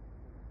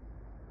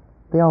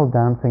 The old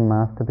dancing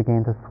master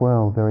began to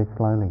swirl very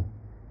slowly,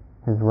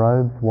 his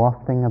robes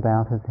wafting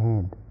about his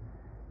head.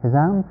 His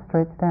arms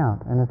stretched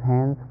out and his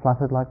hands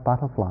fluttered like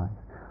butterflies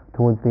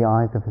towards the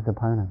eyes of his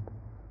opponent.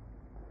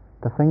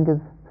 The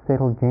fingers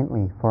settled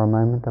gently for a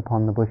moment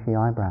upon the bushy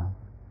eyebrows.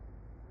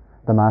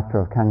 The master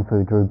of Kung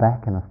Fu drew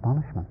back in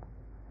astonishment.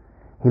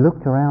 He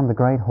looked around the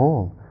great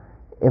hall.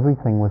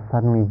 Everything was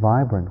suddenly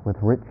vibrant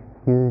with rich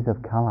hues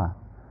of color.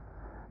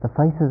 The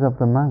faces of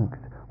the monks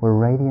were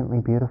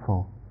radiantly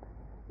beautiful.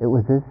 It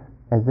was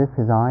as if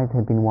his eyes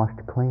had been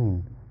washed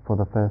clean for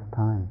the first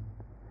time.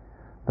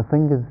 The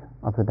fingers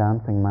of the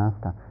dancing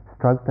master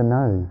stroked the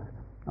nose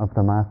of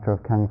the master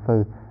of Kung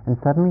Fu, and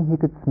suddenly he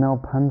could smell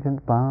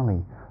pungent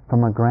barley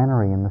from a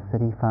granary in the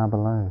city far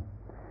below.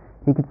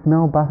 He could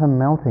smell butter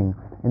melting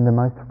in the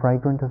most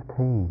fragrant of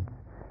teas,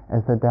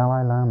 as the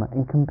Dalai Lama,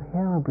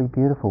 incomparably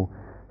beautiful,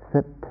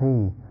 sipped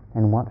tea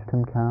and watched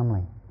him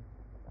calmly.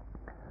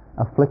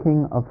 A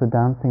flicking of the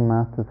dancing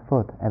master's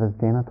foot at his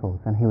genitals,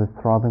 and he was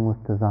throbbing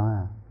with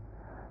desire.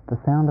 The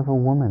sound of a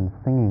woman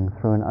singing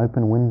through an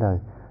open window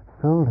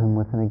filled him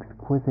with an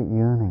exquisite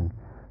yearning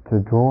to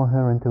draw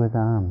her into his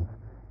arms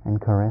and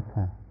caress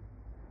her.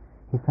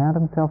 He found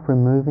himself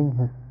removing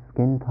his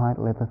skin-tight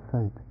leather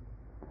suit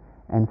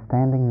and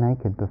standing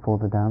naked before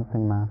the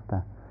dancing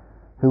master,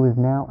 who was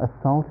now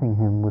assaulting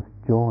him with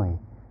joy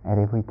at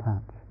every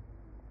touch.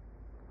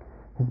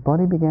 His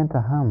body began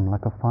to hum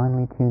like a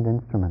finely tuned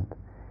instrument.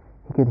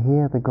 He could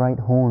hear the great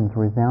horns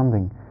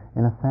resounding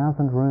in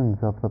 1,000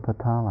 rooms of the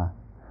Potala,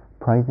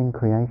 praising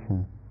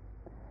creation.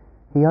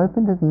 He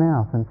opened his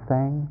mouth and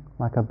sang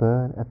like a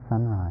bird at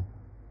sunrise.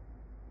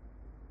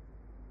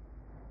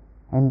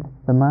 And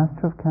the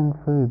master of Kung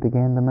Fu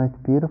began the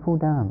most beautiful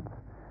dance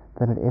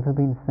that had ever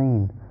been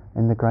seen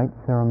in the great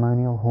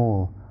ceremonial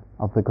hall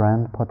of the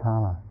Grand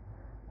Potala.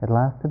 It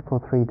lasted for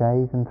 3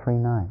 days and 3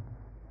 nights.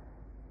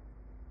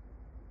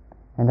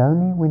 And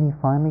only when he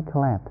finally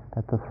collapsed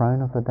at the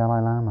throne of the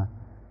Dalai Lama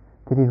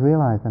did he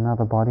realize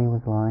another body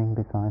was lying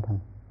beside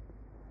him.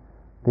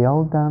 The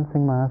old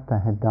dancing master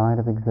had died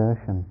of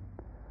exertion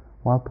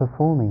while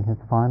performing his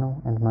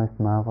final and most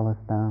marvelous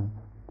dance.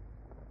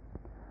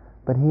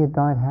 But he had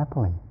died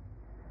happily,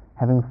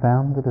 having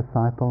found the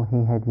disciple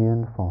he had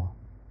yearned for.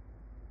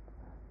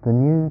 The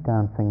new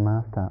dancing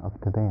master of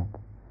Tibet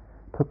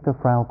took the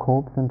frail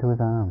corpse into his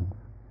arms,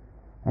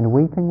 and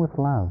weeping with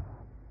love,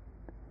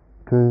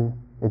 drew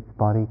its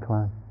body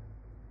close.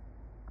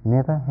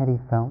 Never had he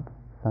felt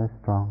so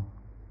strong.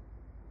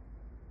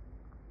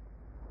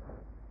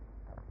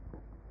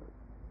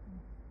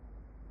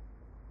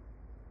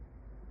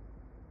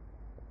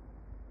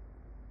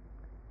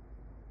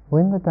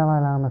 When the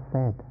Dalai Lama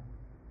said,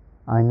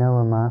 "I know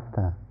a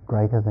master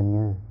greater than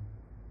you,"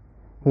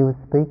 he was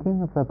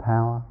speaking of the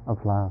power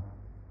of love.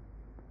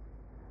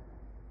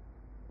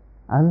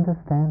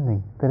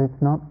 Understanding that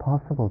it's not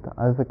possible to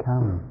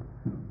overcome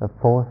the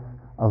force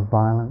of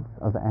violence,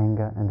 of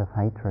anger and of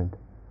hatred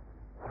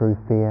through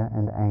fear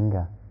and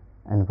anger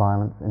and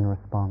violence in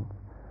response.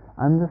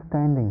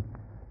 Understanding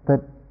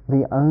that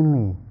the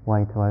only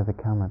way to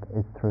overcome it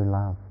is through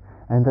love,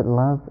 and that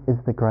love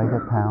is the greater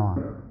power.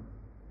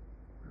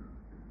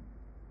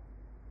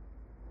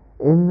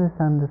 In this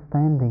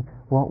understanding,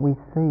 what we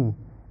see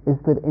is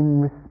that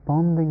in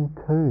responding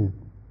to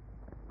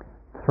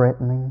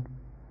threatening,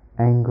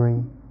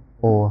 angry,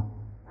 or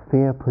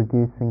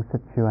fear-producing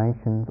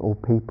situations or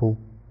people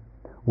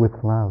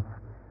with love,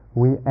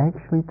 we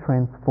actually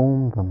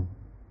transform them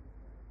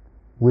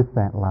with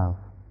that love.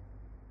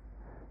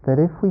 That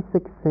if we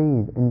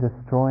succeed in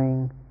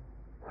destroying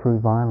through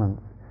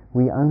violence,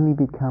 we only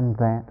become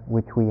that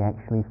which we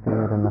actually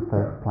feared in the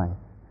first place.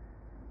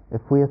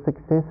 If we are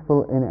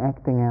successful in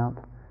acting out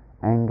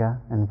anger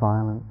and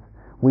violence,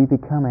 we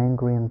become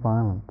angry and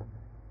violent,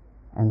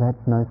 and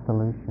that's no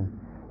solution.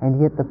 And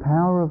yet the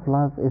power of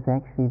love is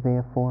actually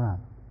there for us.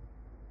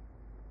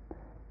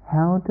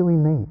 How do we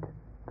meet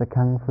the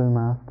Kung Fu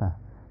master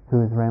who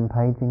is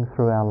rampaging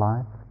through our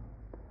life,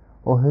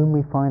 or whom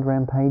we find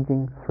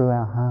rampaging through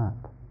our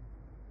heart?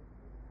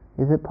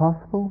 Is it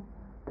possible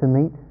to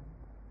meet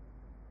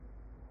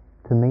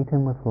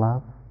him with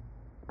love,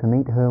 to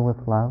meet her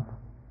with love?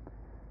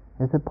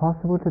 Is it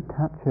possible to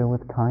touch her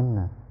with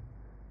kindness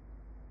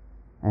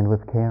and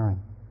with caring?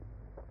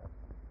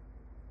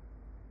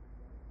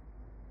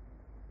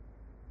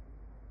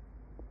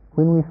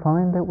 When we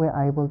find that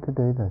we're able to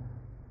do this,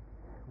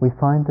 we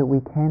find that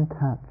we can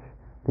touch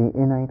the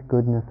innate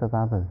goodness of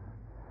others,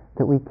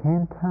 that we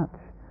can touch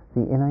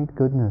the innate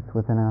goodness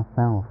within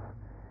ourselves.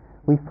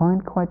 We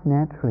find quite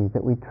naturally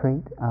that we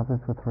treat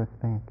others with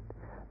respect,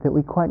 that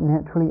we quite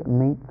naturally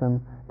meet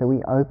them, that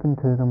we open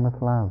to them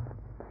with love.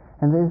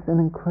 And there's an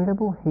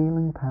incredible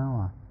healing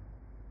power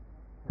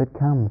that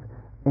comes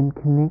in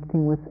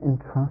connecting with and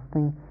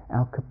trusting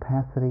our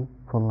capacity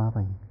for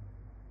loving,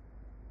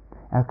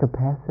 our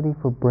capacity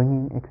for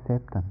bringing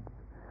acceptance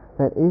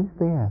that is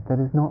there, that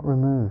is not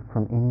removed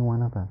from any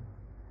one of us.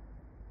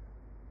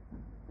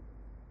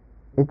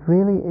 It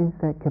really is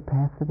that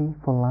capacity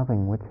for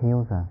loving which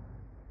heals us,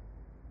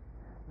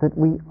 that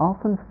we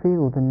often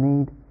feel the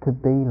need to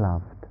be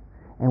loved,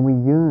 and we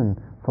yearn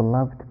for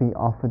love to be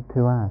offered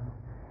to us.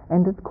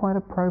 And it's quite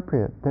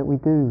appropriate that we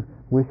do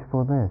wish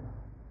for this.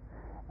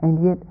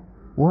 And yet,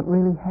 what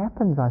really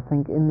happens, I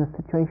think, in this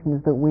situation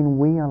is that when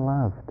we are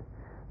loved,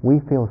 we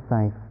feel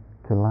safe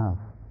to love.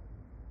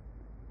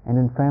 And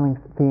in feeling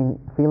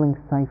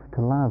safe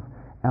to love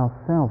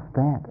ourselves,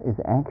 that is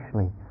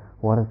actually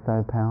what is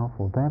so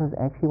powerful. That is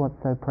actually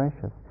what's so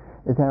precious,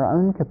 is our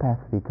own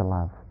capacity to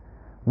love,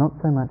 not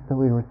so much that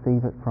we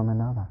receive it from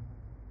another.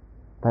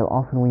 Though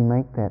often we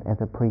make that as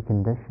a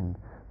precondition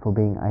for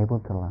being able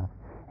to love.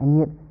 And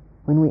yet,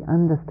 when we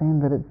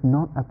understand that it's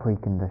not a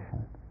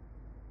precondition,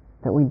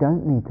 that we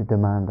don't need to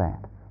demand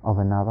that of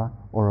another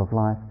or of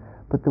life,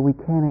 but that we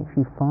can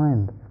actually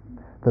find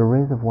the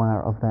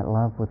reservoir of that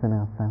love within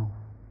ourselves,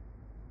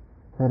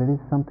 that it is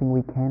something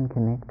we can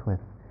connect with,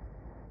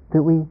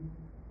 that we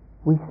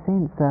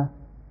sense a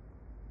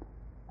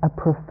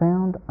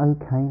profound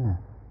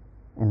okayness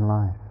in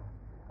life,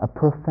 a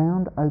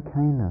profound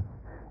okayness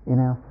in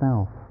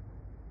ourselves,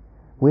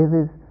 where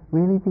there's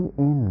really the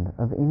end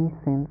of any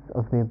sense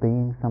of there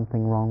being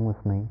something wrong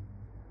with me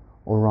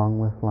or wrong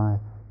with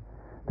life,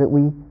 that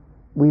we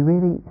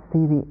really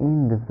see the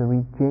end of the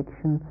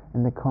rejection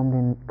and the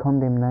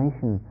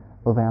condemnation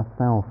of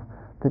ourself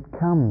that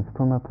comes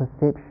from a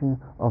perception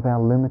of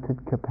our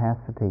limited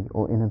capacity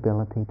or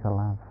inability to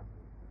love.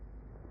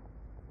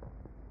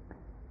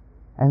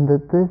 And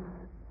that this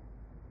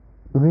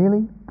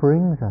really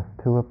brings us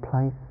to a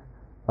place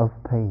of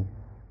peace,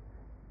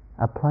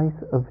 a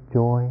place of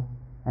joy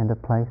and a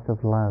place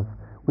of love,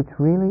 which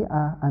really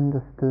are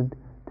understood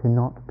to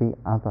not be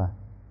other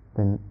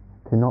than,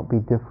 to not be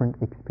different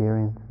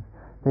experiences.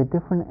 They're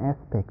different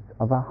aspects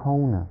of a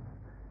wholeness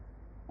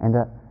and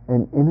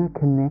an inner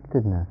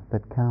connectedness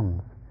that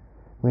comes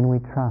when we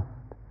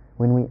trust,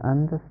 when we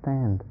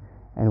understand,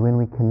 and when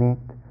we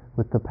connect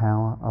with the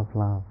power of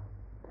love.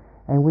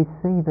 And we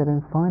see that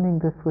in finding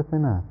this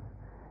within us,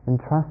 in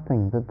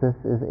trusting that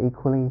this is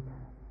equally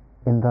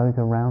in those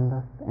around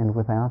us and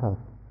without us,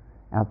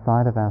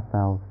 outside of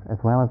ourselves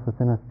as well as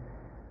within us,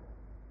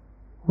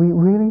 we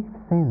really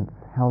sense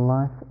how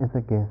life is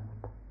a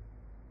gift,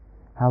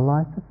 how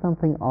life is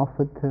something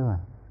offered to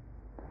us.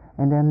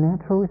 And our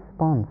natural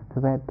response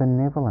to that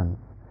benevolence,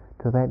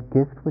 to that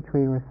gift which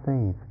we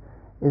receive,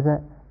 is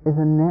a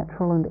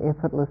natural and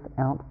effortless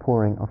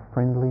outpouring of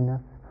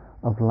friendliness,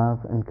 of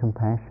love and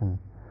compassion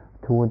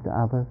towards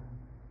others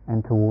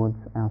and towards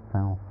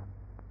ourselves.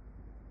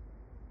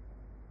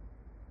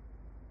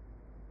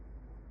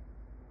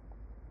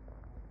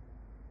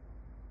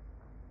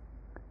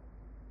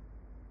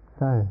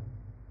 So,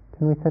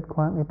 can we sit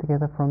quietly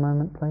together for a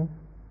moment, please?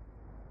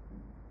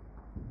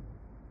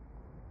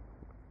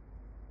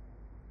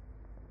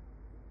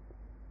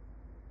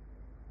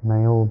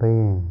 May all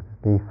beings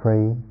be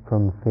free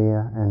from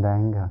fear and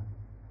anger.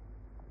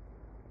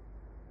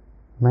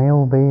 May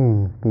all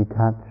beings be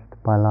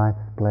touched by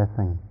life's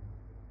blessing.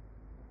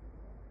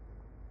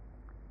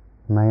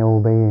 May all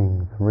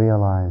beings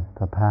realize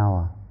the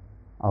power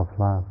of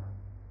love.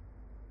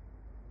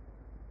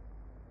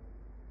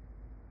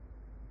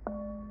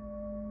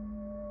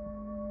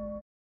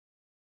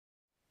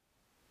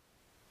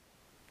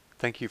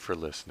 Thank you for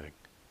listening.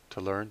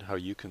 To learn how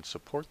you can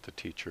support the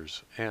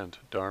teachers and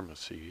Dharma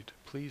Seed,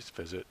 please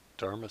visit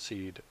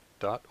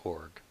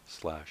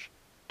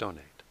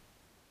dharmaseed.org/donate.